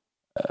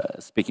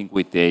speaking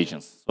with the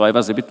agents. So I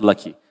was a bit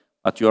lucky.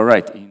 But you're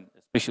right,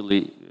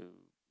 especially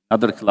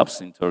other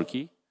clubs in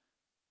Turkey,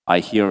 I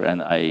hear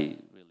and I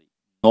really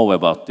know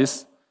about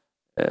this.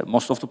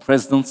 Most of the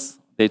presidents,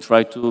 they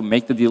try to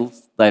make the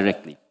deals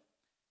directly.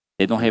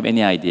 They don't have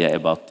any idea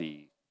about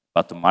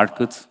the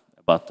market,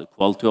 about the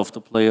quality of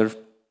the player.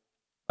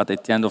 But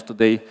at the end of the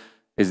day,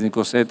 as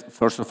Nico said,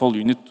 first of all,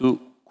 you need to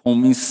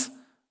convince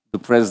the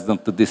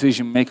president, the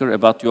decision maker,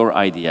 about your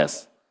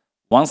ideas.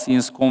 Once he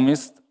is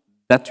convinced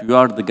that you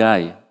are the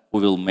guy who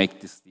will make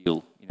this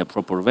deal in a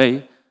proper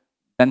way,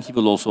 then he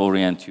will also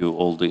orient you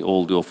all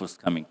the offers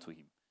coming to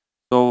him.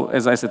 So,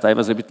 as I said, I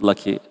was a bit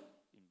lucky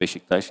in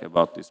Beşiktaş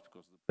about this,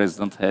 because the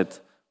president had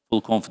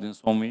full confidence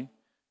on me,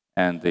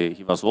 and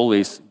he was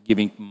always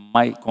giving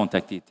my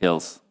contact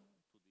details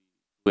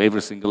to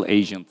every single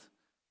agent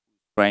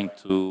trying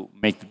to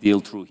make the deal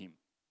through him.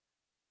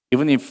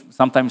 Even if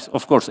sometimes,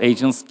 of course,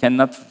 agents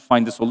cannot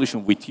find a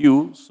solution with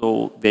you,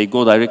 so they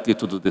go directly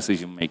to the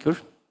decision maker.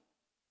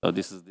 So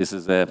this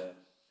is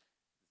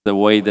the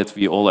way that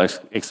we all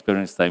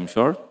experienced, I'm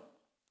sure.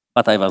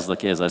 But I was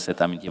lucky, as I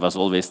said. I mean, he was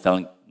always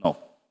telling, no,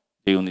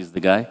 Jeyun is the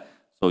guy,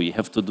 so you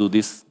have to do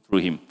this through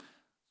him.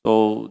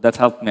 So that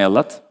helped me a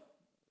lot.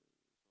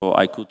 So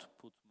I could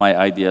put my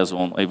ideas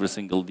on every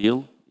single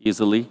deal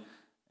easily.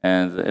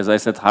 And as I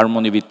said,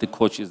 harmony with the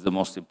coach is the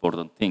most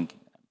important thing.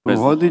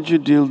 Well, how did you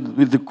deal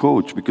with the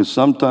coach? Because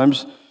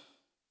sometimes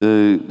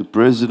the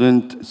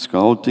president,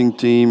 scouting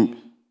team,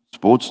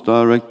 sports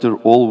director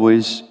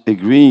always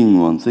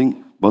agreeing one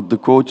thing, but the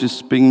coach is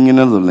speaking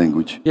another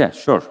language. Yeah,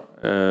 sure.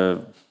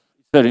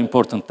 It's very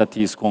important that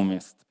he is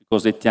convinced,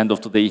 because at the end of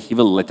the day, he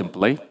will let him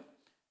play.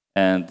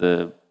 And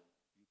you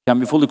can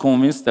be fully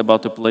convinced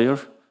about a player,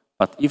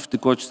 but if the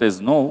coach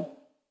says no,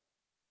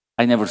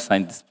 I never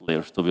signed this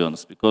player, to be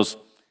honest, because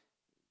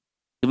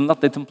he will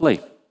not let him play.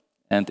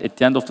 And at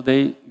the end of the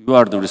day, you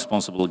are the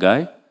responsible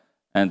guy,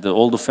 and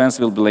all the fans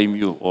will blame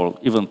you, or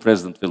even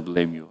president will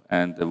blame you.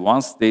 And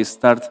once they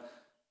start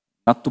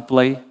not to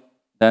play,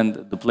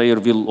 then the player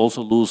will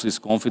also lose his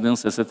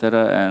confidence,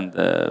 etc. And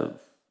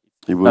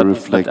it will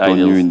reflect on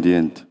you in the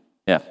end.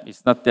 Yeah,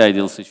 it's not the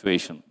ideal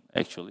situation,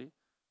 actually.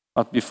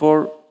 But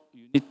before,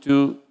 you need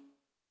to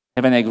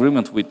have an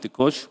agreement with the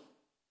coach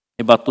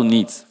about the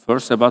needs.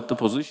 First about the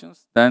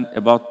positions, then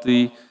about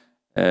the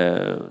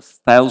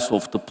styles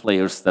of the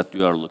players that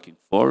you are looking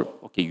for.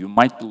 Okay, you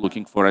might be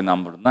looking for a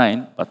number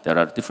 9, but there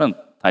are different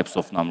types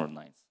of number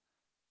 9s.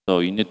 So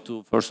you need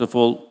to, first of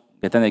all,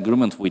 get an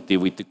agreement with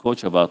the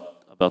coach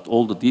about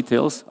all the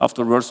details.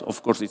 Afterwards,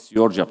 of course, it's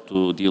your job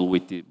to deal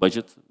with the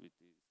budget, with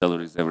the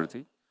salaries,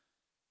 everything.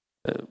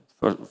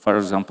 For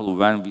example,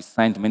 when we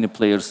signed many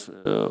players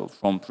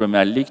from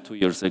Premier League 2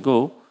 years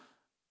ago,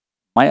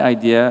 my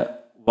idea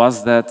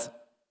was that,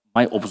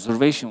 my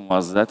observation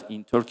was that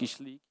in Turkish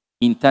league,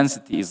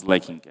 intensity is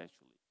lacking,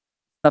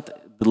 actually.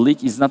 The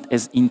league is not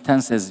as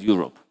intense as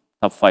Europe,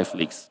 top 5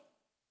 leagues.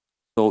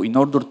 So in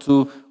order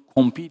to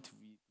compete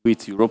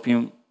with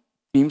European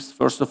teams,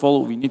 first of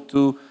all, we need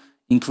to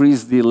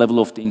increase the level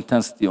of the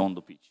intensity on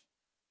the pitch.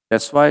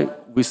 That's why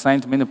we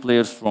signed many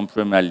players from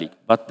Premier League.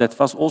 But that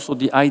was also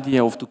the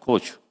idea of the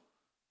coach.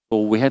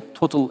 So we had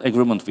total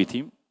agreement with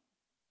him.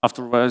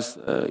 Afterwards,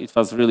 it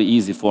was really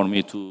easy for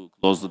me to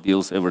close the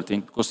deals, everything,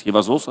 because he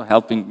was also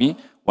helping me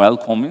while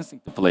convincing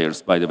the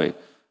players, by the way.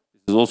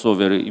 This is also a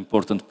very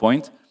important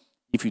point.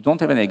 If you don't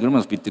have an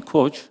agreement with the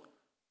coach,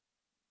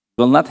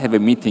 you will not have a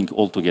meeting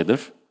altogether.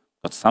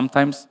 But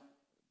sometimes,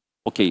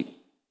 okay,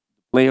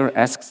 the player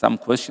asks some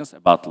questions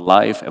about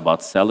life,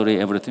 about salary,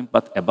 everything,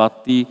 but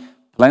about the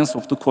plans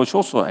of the coach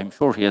also, I'm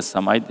sure he has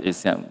some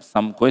ideas,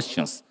 some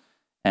questions.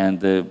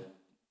 And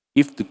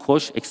if the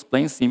coach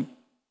explains him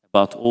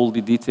about all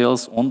the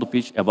details on the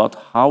pitch, about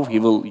how he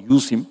will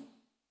use him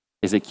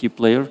as a key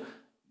player,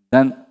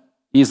 then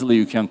easily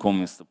you can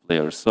convince the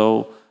player.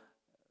 So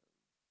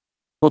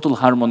total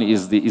harmony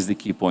is the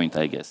key point,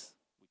 I guess.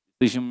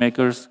 Decision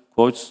makers,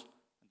 coaches,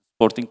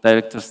 sporting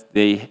directors,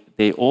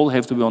 they all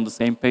have to be on the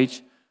same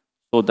page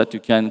so that you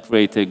can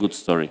create a good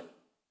story.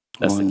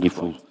 That's the key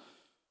point.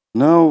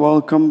 Now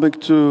I'll come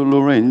back to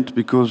Laurent,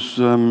 because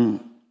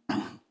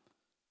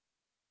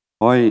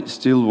I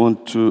still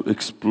want to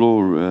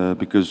explore,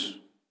 because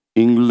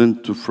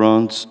England to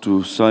France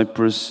to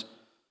Cyprus.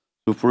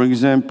 So for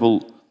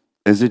example,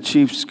 as a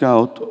chief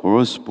scout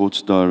or a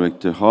sports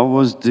director, how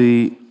was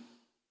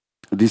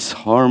this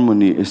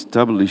harmony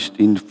established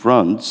in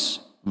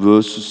France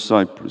versus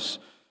Cyprus?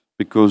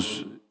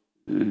 Because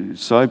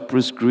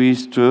Cyprus,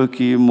 Greece,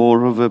 Turkey,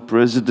 more of a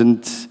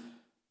president,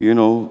 you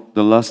know,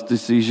 the last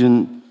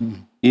decision,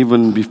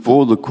 even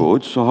before the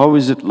coach. So how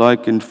is it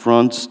like in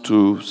France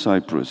to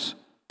Cyprus?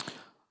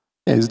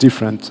 Yeah, it's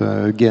different.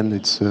 Again,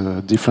 it's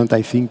different,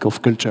 I think,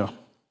 of culture.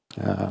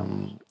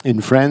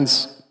 In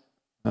France,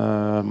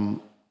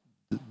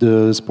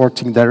 the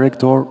sporting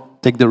director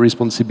takes the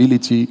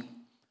responsibility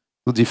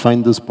to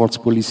define the sports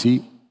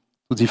policy,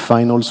 to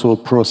define also a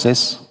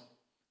process,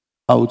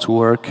 how to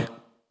work,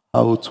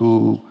 how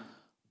to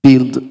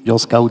build your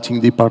scouting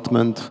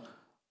department,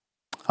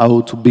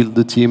 how to build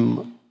the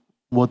team,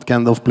 what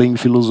kind of playing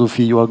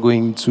philosophy you are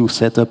going to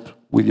set up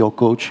with your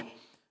coach.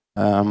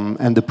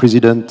 And the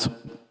president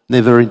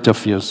never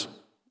interferes,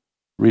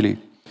 really.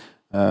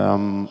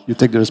 You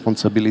take the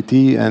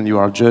responsibility and you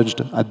are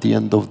judged at the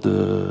end of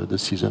the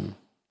season.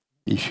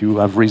 If you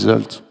have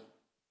results,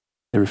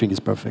 everything is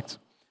perfect.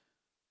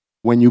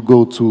 When you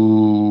go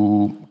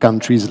to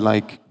countries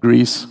like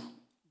Greece,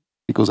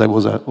 because I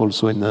was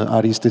also in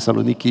Aris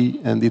Thessaloniki,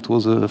 and it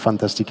was a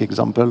fantastic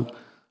example.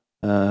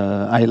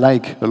 I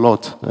like a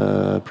lot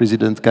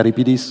President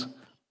Karipidis,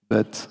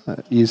 but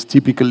he is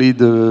typically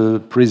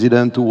the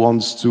president who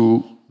wants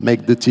to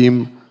make the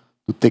team,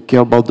 to take care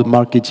about the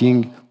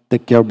marketing,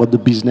 take care about the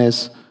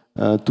business,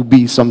 to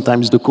be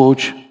sometimes the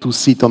coach, to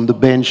sit on the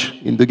bench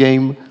in the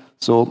game.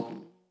 So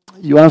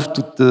you have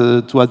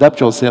to adapt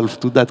yourself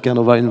to that kind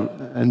of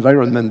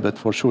environment, but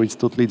for sure it's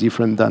totally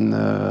different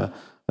than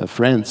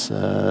France.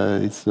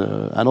 It's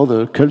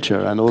another culture,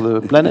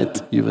 another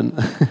planet even.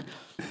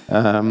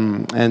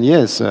 And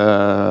yes,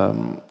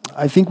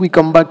 I think we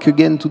come back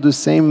again to the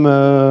same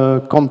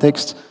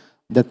context.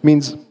 That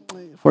means,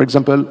 for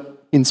example,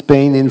 in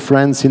Spain, in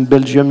France, in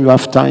Belgium, you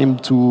have time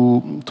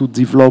to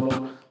develop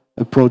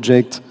a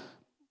project,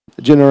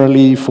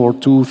 generally for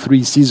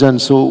 2-3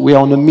 seasons. So we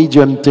are on a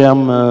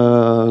medium-term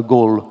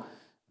goal.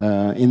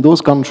 In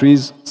those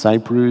countries,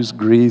 Cyprus,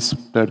 Greece,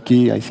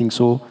 Turkey, I think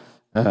so,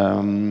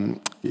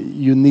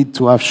 you need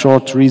to have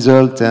short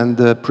result, and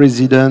the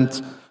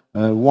president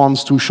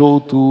wants to show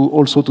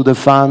also to the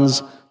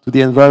fans, to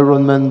the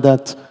environment,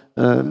 that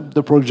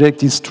the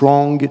project is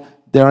strong,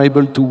 they're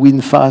able to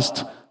win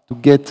fast, to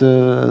get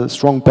a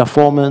strong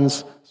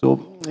performance.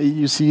 So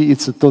you see,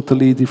 it's a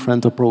totally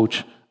different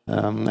approach.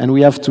 And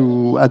we have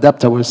to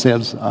adapt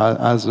ourselves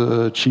as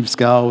a chief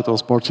scout or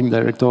sporting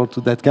director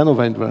to that kind of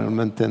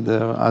environment. And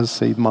as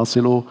said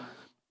Marcelo,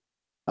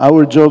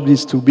 our job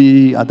is to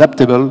be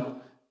adaptable.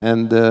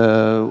 And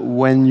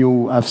when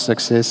you have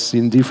success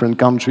in different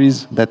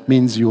countries, that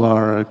means you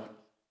are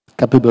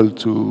capable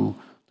to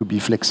be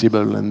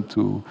flexible and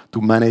to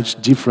manage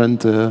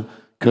different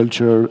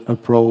culture,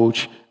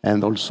 approach,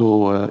 and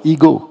also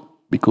ego,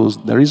 because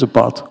there is a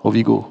part of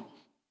ego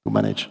to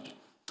manage.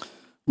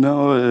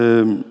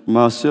 Now,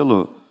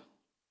 Marcelo,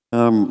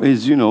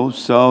 as you know,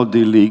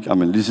 Saudi League, I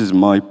mean, this is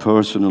my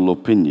personal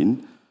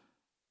opinion,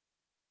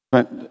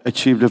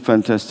 achieved a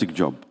fantastic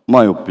job,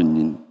 my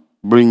opinion,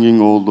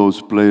 bringing all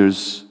those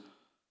players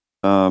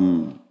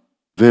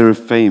very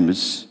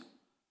famous.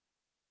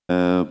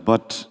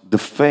 But the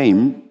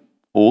fame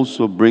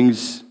also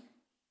brings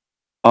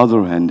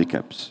other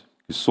handicaps.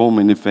 So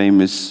many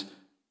famous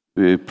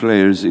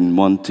players in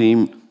one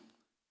team,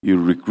 you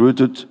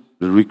recruited.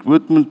 The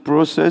recruitment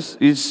process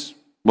is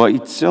by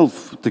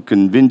itself to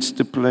convince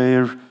the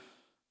player,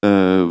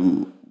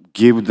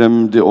 give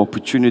them the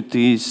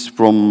opportunities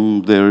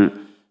from their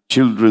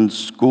children's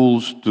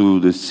schools to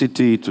the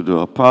city, to the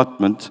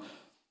apartment.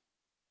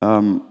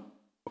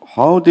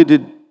 How did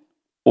it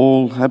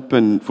all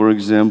happen, for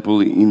example,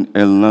 in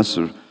El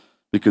Nasser?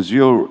 Because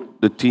you're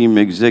the team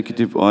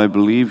executive, I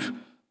believe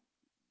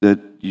that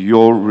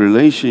your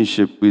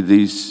relationship with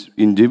these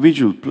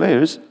individual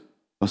players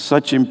are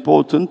such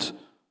important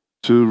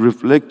to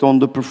reflect on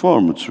the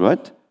performance,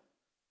 right?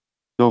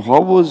 So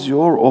how was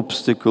your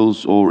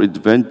obstacles or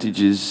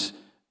advantages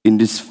in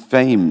this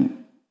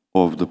fame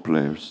of the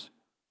players?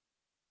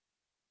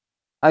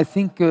 I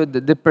think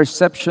the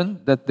perception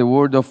that the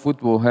world of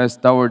football has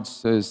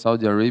towards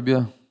Saudi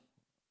Arabia,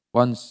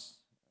 once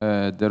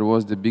there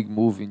was the big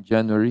move in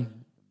January,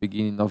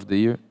 beginning of the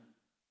year,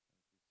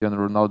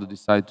 Cristiano Ronaldo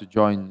decided to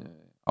join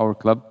our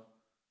club,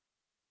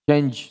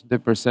 change the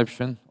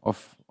perception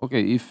of,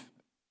 okay, if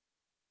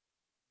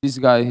this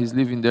guy, he's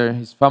living there,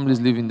 his family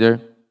is living there,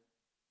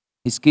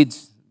 his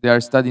kids, they are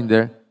studying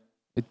there,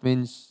 it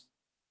means,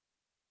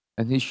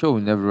 and he's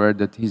showing everywhere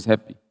that he's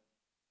happy.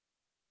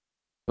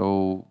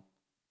 So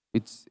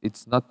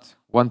it's not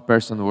one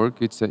person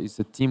work, it's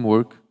a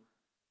teamwork.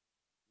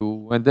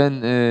 And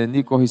then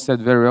Nico, he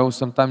said very well,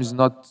 sometimes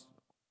not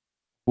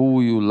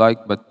who you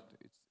like, but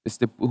it's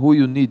who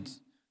you need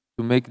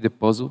to make the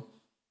puzzle.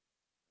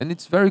 And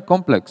it's very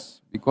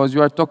complex, because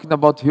you are talking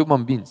about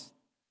human beings.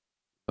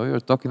 So you're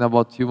talking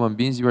about human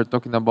beings, you are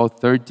talking about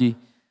 30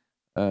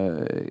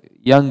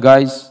 young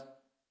guys,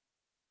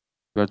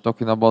 you are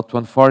talking about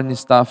one foreign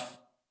staff,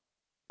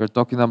 you are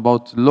talking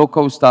about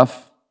local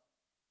staff,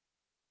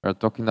 you are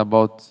talking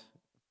about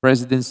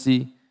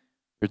presidency,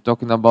 we're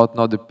talking about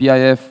now the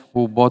PIF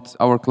who bought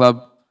our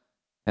club,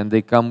 and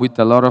they come with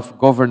a lot of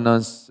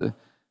governance,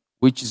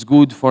 which is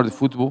good for the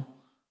football,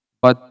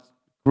 but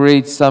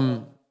creates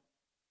some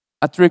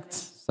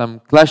attracts, some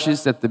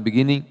clashes at the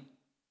beginning.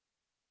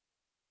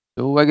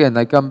 So again,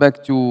 I come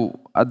back to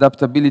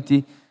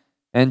adaptability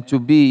and to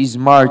be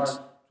smart,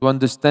 to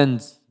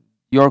understand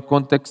your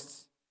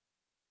context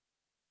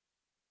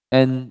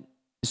and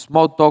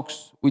small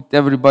talks with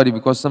everybody,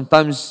 because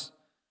sometimes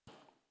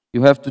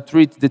you have to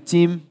treat the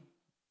team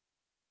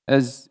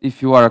as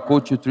if you are a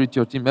coach, you treat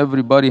your team.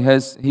 Everybody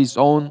has his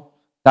own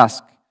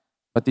task,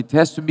 but it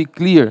has to be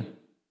clear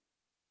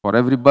for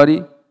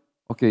everybody.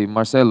 Okay,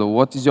 Marcelo,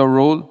 what is your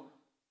role?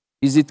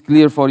 Is it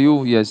clear for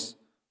you? Yes.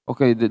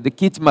 Okay, the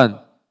kit man.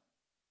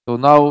 So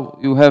now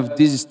you have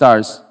these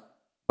stars,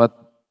 but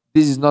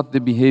this is not the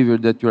behavior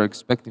that you are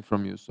expecting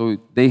from you. So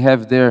they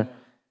have their,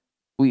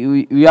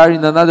 we are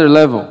in another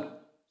level.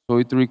 So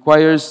it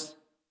requires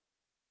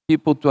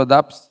people to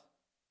adapt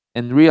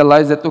and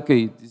realize that,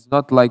 okay, it's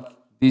not like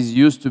this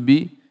used to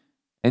be,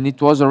 and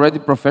it was already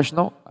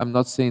professional. I'm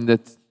not saying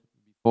that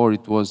before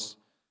it was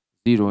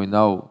zero and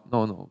now,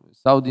 no.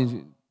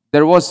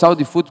 There was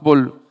Saudi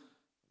football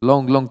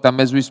long time,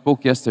 as we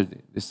spoke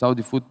yesterday. The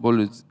Saudi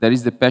football, there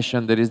is the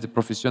passion, there is the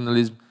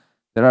professionalism.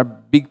 There are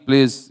big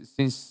players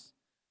since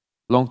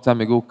long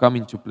time ago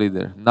coming to play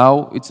there.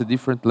 Now it's a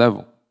different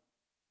level.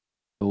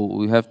 So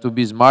we have to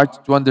be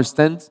smart to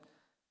understand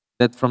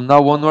that from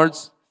now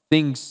onwards,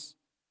 things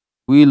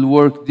will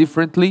work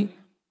differently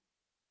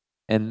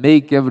and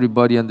make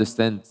everybody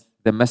understand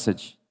the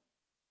message.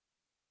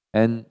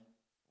 And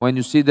when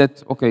you see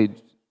that, okay,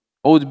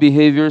 old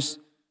behaviors,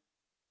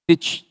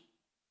 teach,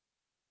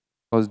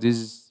 because this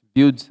is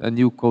build a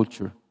new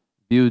culture,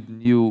 build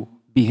new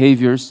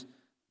behaviors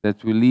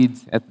that will lead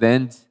at the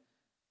end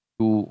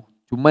to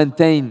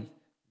maintain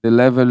the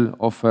level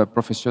of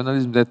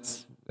professionalism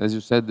that, as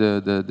you said,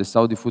 the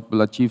Saudi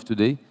football achieved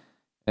today,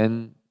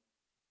 and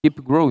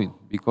keep growing,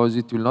 because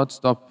it will not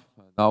stop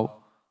now.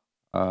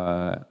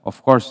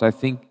 Of course, I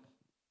think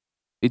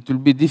it will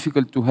be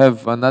difficult to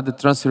have another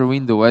transfer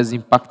window as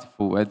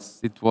impactful as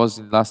it was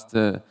in last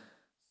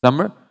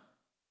summer.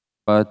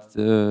 But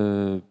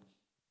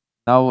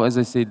now, as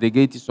I say, the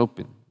gate is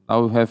open.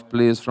 Now we have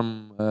players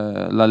from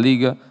La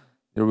Liga,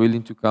 they're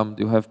willing to come.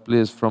 You have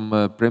players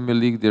from Premier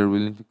League, they're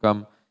willing to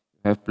come.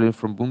 You have players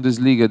from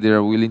Bundesliga, they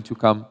are willing to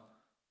come.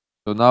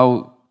 So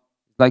now,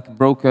 it's like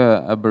broke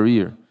a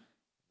barrier.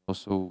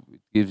 Also,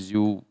 it gives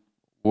you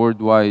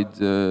worldwide,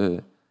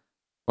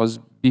 because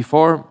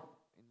before,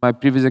 my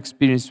previous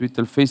experience with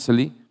Al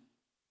Faisali,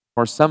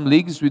 for some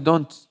leagues we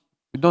don't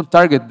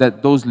target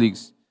those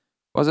leagues,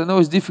 because I know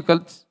it's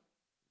difficult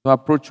to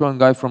approach one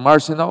guy from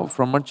Arsenal,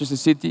 from Manchester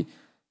City,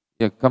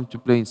 yeah, come to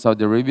play in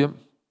Saudi Arabia. It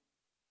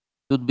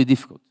would be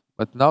difficult.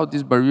 But now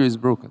this barrier is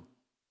broken.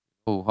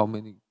 Oh, how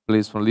many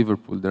players from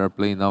Liverpool that are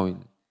playing now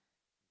in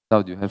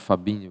Saudi? You have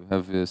Fabinho, you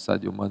have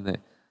Sadio Mane,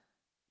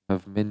 you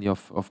have many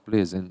of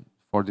players, and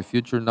for the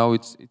future now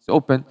it's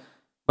open,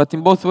 but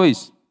in both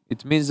ways.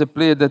 It means a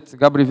player that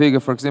Gabri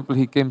Veiga, for example,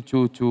 he came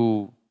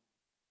to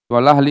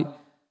Al Ahly.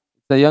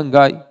 It's a young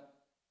guy,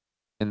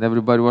 and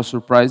everybody was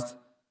surprised.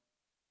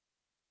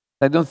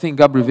 I don't think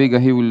Gabri Veiga,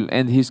 he will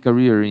end his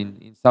career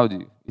in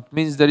Saudi. It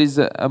means there is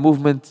a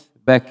movement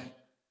back.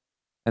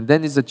 And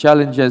then it's a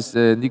challenge, as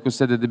Nico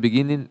said at the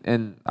beginning,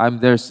 and I'm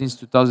there since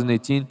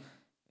 2018,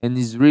 and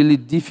it's really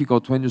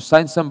difficult when you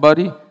sign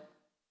somebody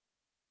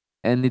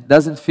and it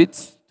doesn't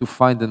fit to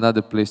find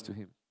another place to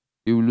him.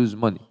 You will lose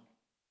money,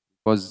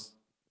 because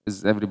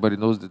as everybody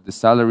knows, that the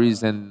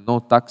salaries and no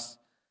tax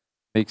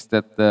makes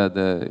that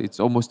it's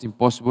almost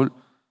impossible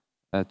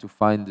to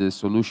find a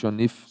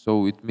solution.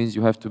 So it means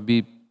you have to be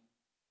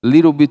a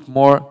little bit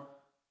more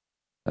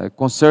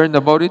concerned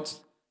about it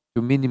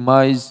to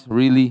minimize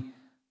really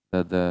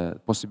the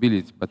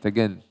possibility. But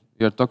again,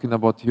 we are talking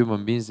about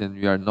human beings, and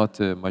we are not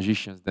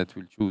magicians that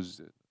will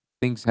choose.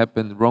 Things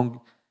happen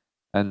wrong,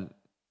 and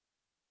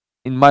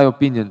in my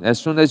opinion, as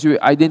soon as you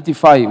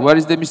identify what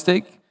is the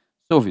mistake,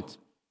 solve it.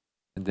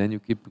 And then you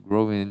keep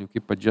growing and you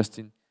keep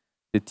adjusting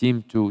the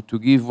team to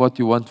give what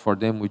you want for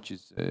them, which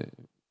is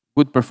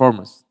good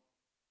performance.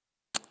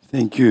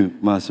 Thank you,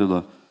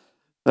 Marcelo.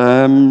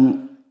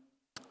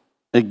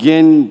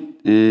 Again,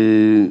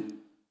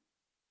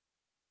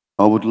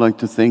 I would like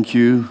to thank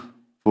you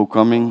for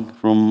coming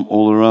from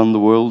all around the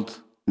world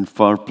in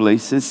far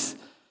places.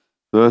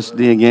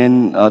 Firstly,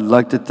 again, I'd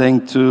like to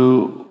thank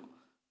to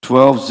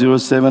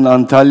 1207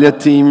 Antalya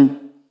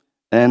team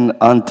and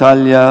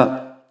Antalya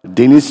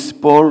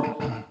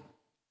Denispor.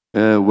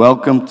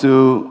 Welcome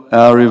to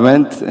our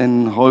event,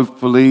 and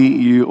hopefully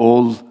you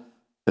all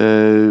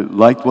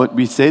liked what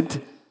we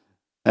said.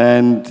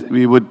 And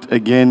we would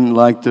again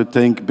like to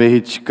thank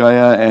Behic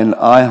Kaya and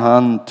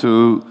Ayhan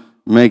to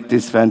make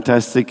this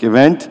fantastic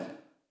event,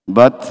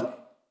 but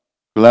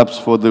claps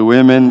for the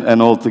women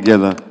and all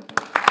together.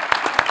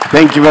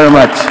 Thank you very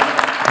much.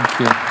 Thank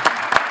you.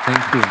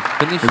 Thank you.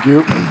 Finish. Thank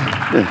you.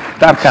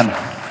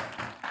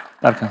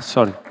 Darkan,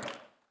 sorry.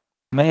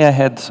 May I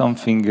add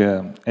something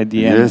at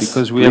the end? Yes,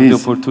 because we have the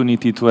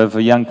opportunity to have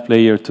a young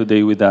player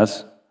today with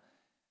us.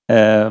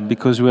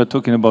 Because we are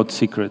talking about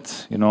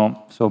secrets, you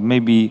know. So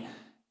maybe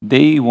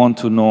they want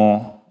to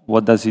know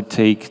what does it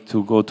take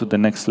to go to the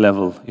next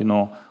level, you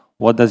know.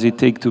 What does it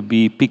take to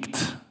be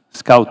picked,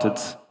 scouted?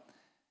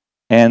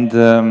 And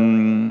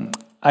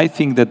I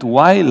think that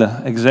while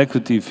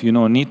executives, you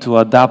know, need to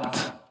adapt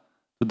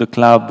to the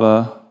club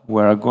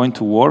we are going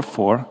to work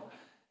for,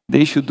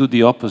 they should do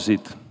the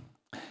opposite.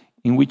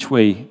 In which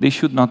way? They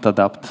should not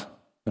adapt,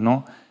 you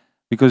know?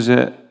 Because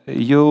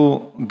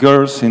you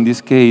girls, in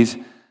this case,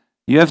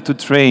 you have to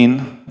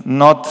train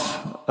not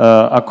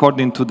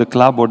according to the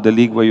club or the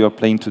league where you are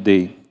playing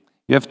today.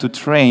 You have to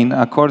train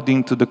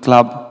according to the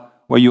club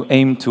where you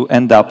aim to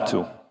end up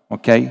to,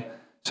 okay?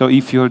 So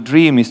if your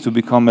dream is to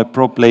become a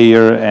pro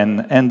player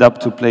and end up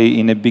to play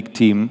in a big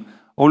team,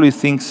 always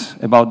think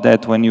about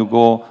that when you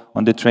go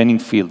on the training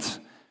fields.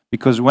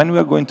 Because when we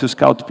are going to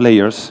scout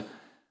players,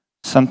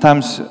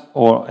 sometimes,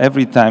 or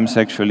every time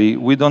actually,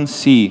 we don't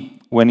see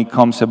when it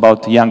comes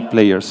about young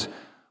players.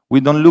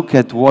 We don't look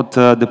at what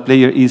the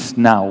player is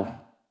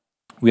now.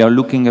 We are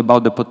looking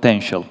about the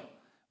potential.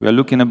 We are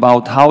looking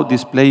about how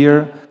this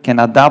player can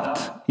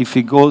adapt if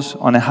he goes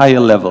on a higher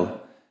level.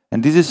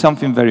 And this is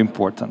something very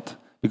important.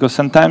 Because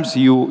sometimes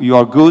you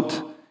are good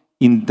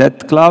in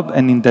that club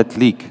and in that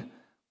league.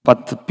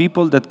 But the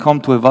people that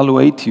come to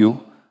evaluate you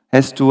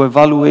has to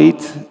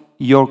evaluate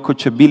your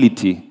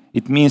coachability.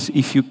 It means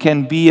if you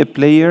can be a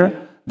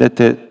player that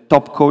a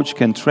top coach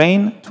can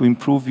train to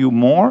improve you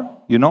more,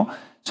 you know.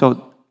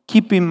 So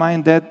keep in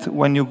mind that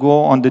when you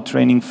go on the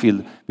training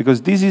field,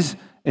 because this is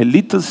a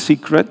little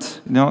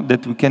secret, you know,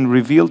 that we can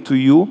reveal to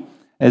you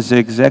as an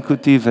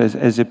executive,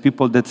 as a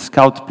people that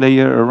scout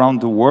player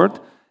around the world,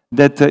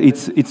 that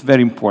it's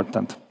very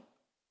important.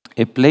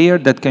 A player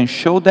that can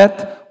show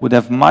that would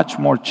have much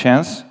more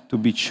chance to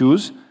be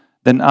chosen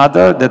than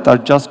others that are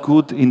just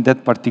good in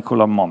that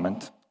particular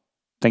moment.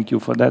 Thank you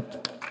for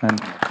that. And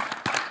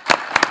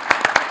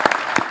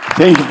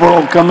thank you for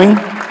all coming.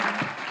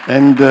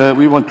 And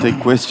we want to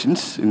take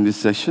questions in this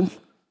session.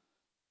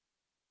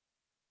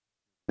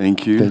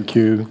 Thank you. Thank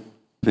you.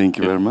 Thank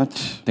you very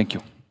much. thank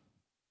you.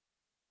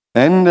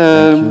 And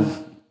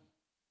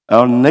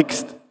our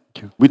next,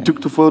 we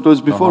took the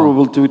photos before, or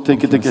we'll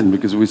take it again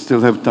because we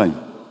still have time.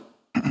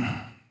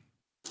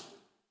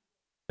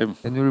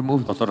 Can you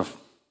remove the Fotoğraf.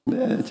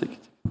 Yeah, check it.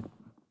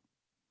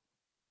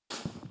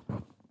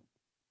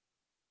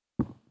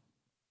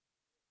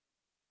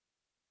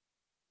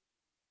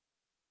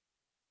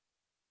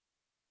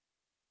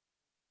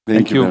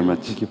 Thank you very much.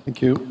 Thank you.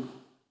 Thank you.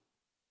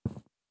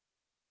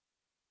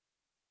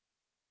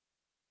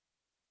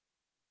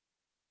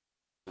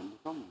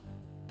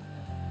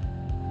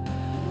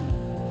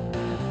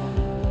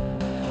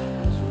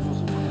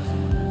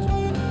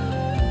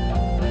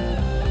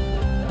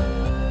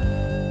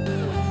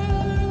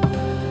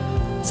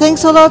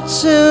 Thanks a lot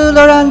to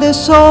Laurent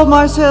Deschaux,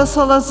 Marcel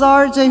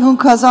Salazar, Ceyhun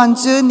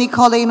Kazancı,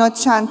 Nicole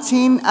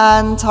Innocentin,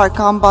 and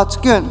Tarkan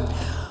Batgün.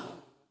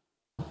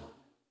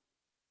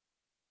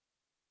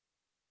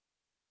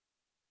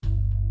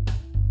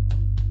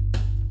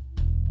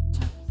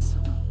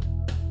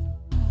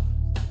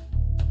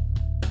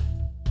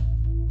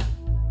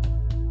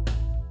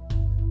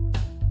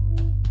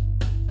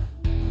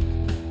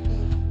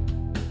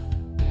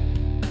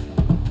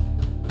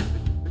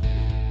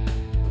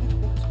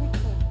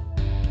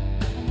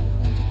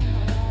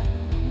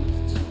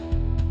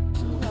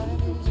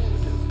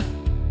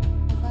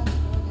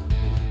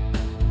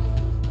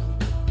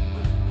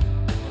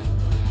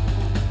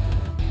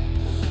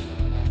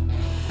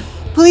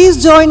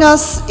 Please join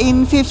us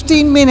in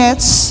 15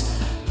 minutes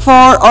for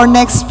our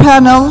next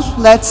panel.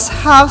 Let's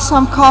have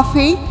some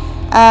coffee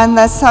and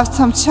let's have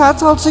some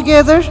chat all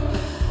together.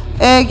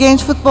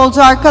 Genç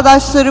futbolcu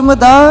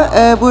arkadaşlarımı da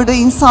burada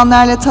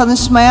insanlarla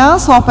tanışmaya,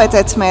 sohbet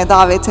etmeye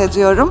davet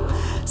ediyorum.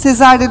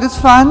 Sizler de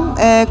lütfen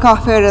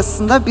kahve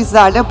arasında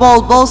bizlerle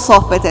bol bol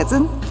sohbet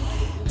edin.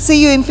 See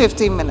you in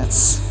 15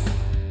 minutes.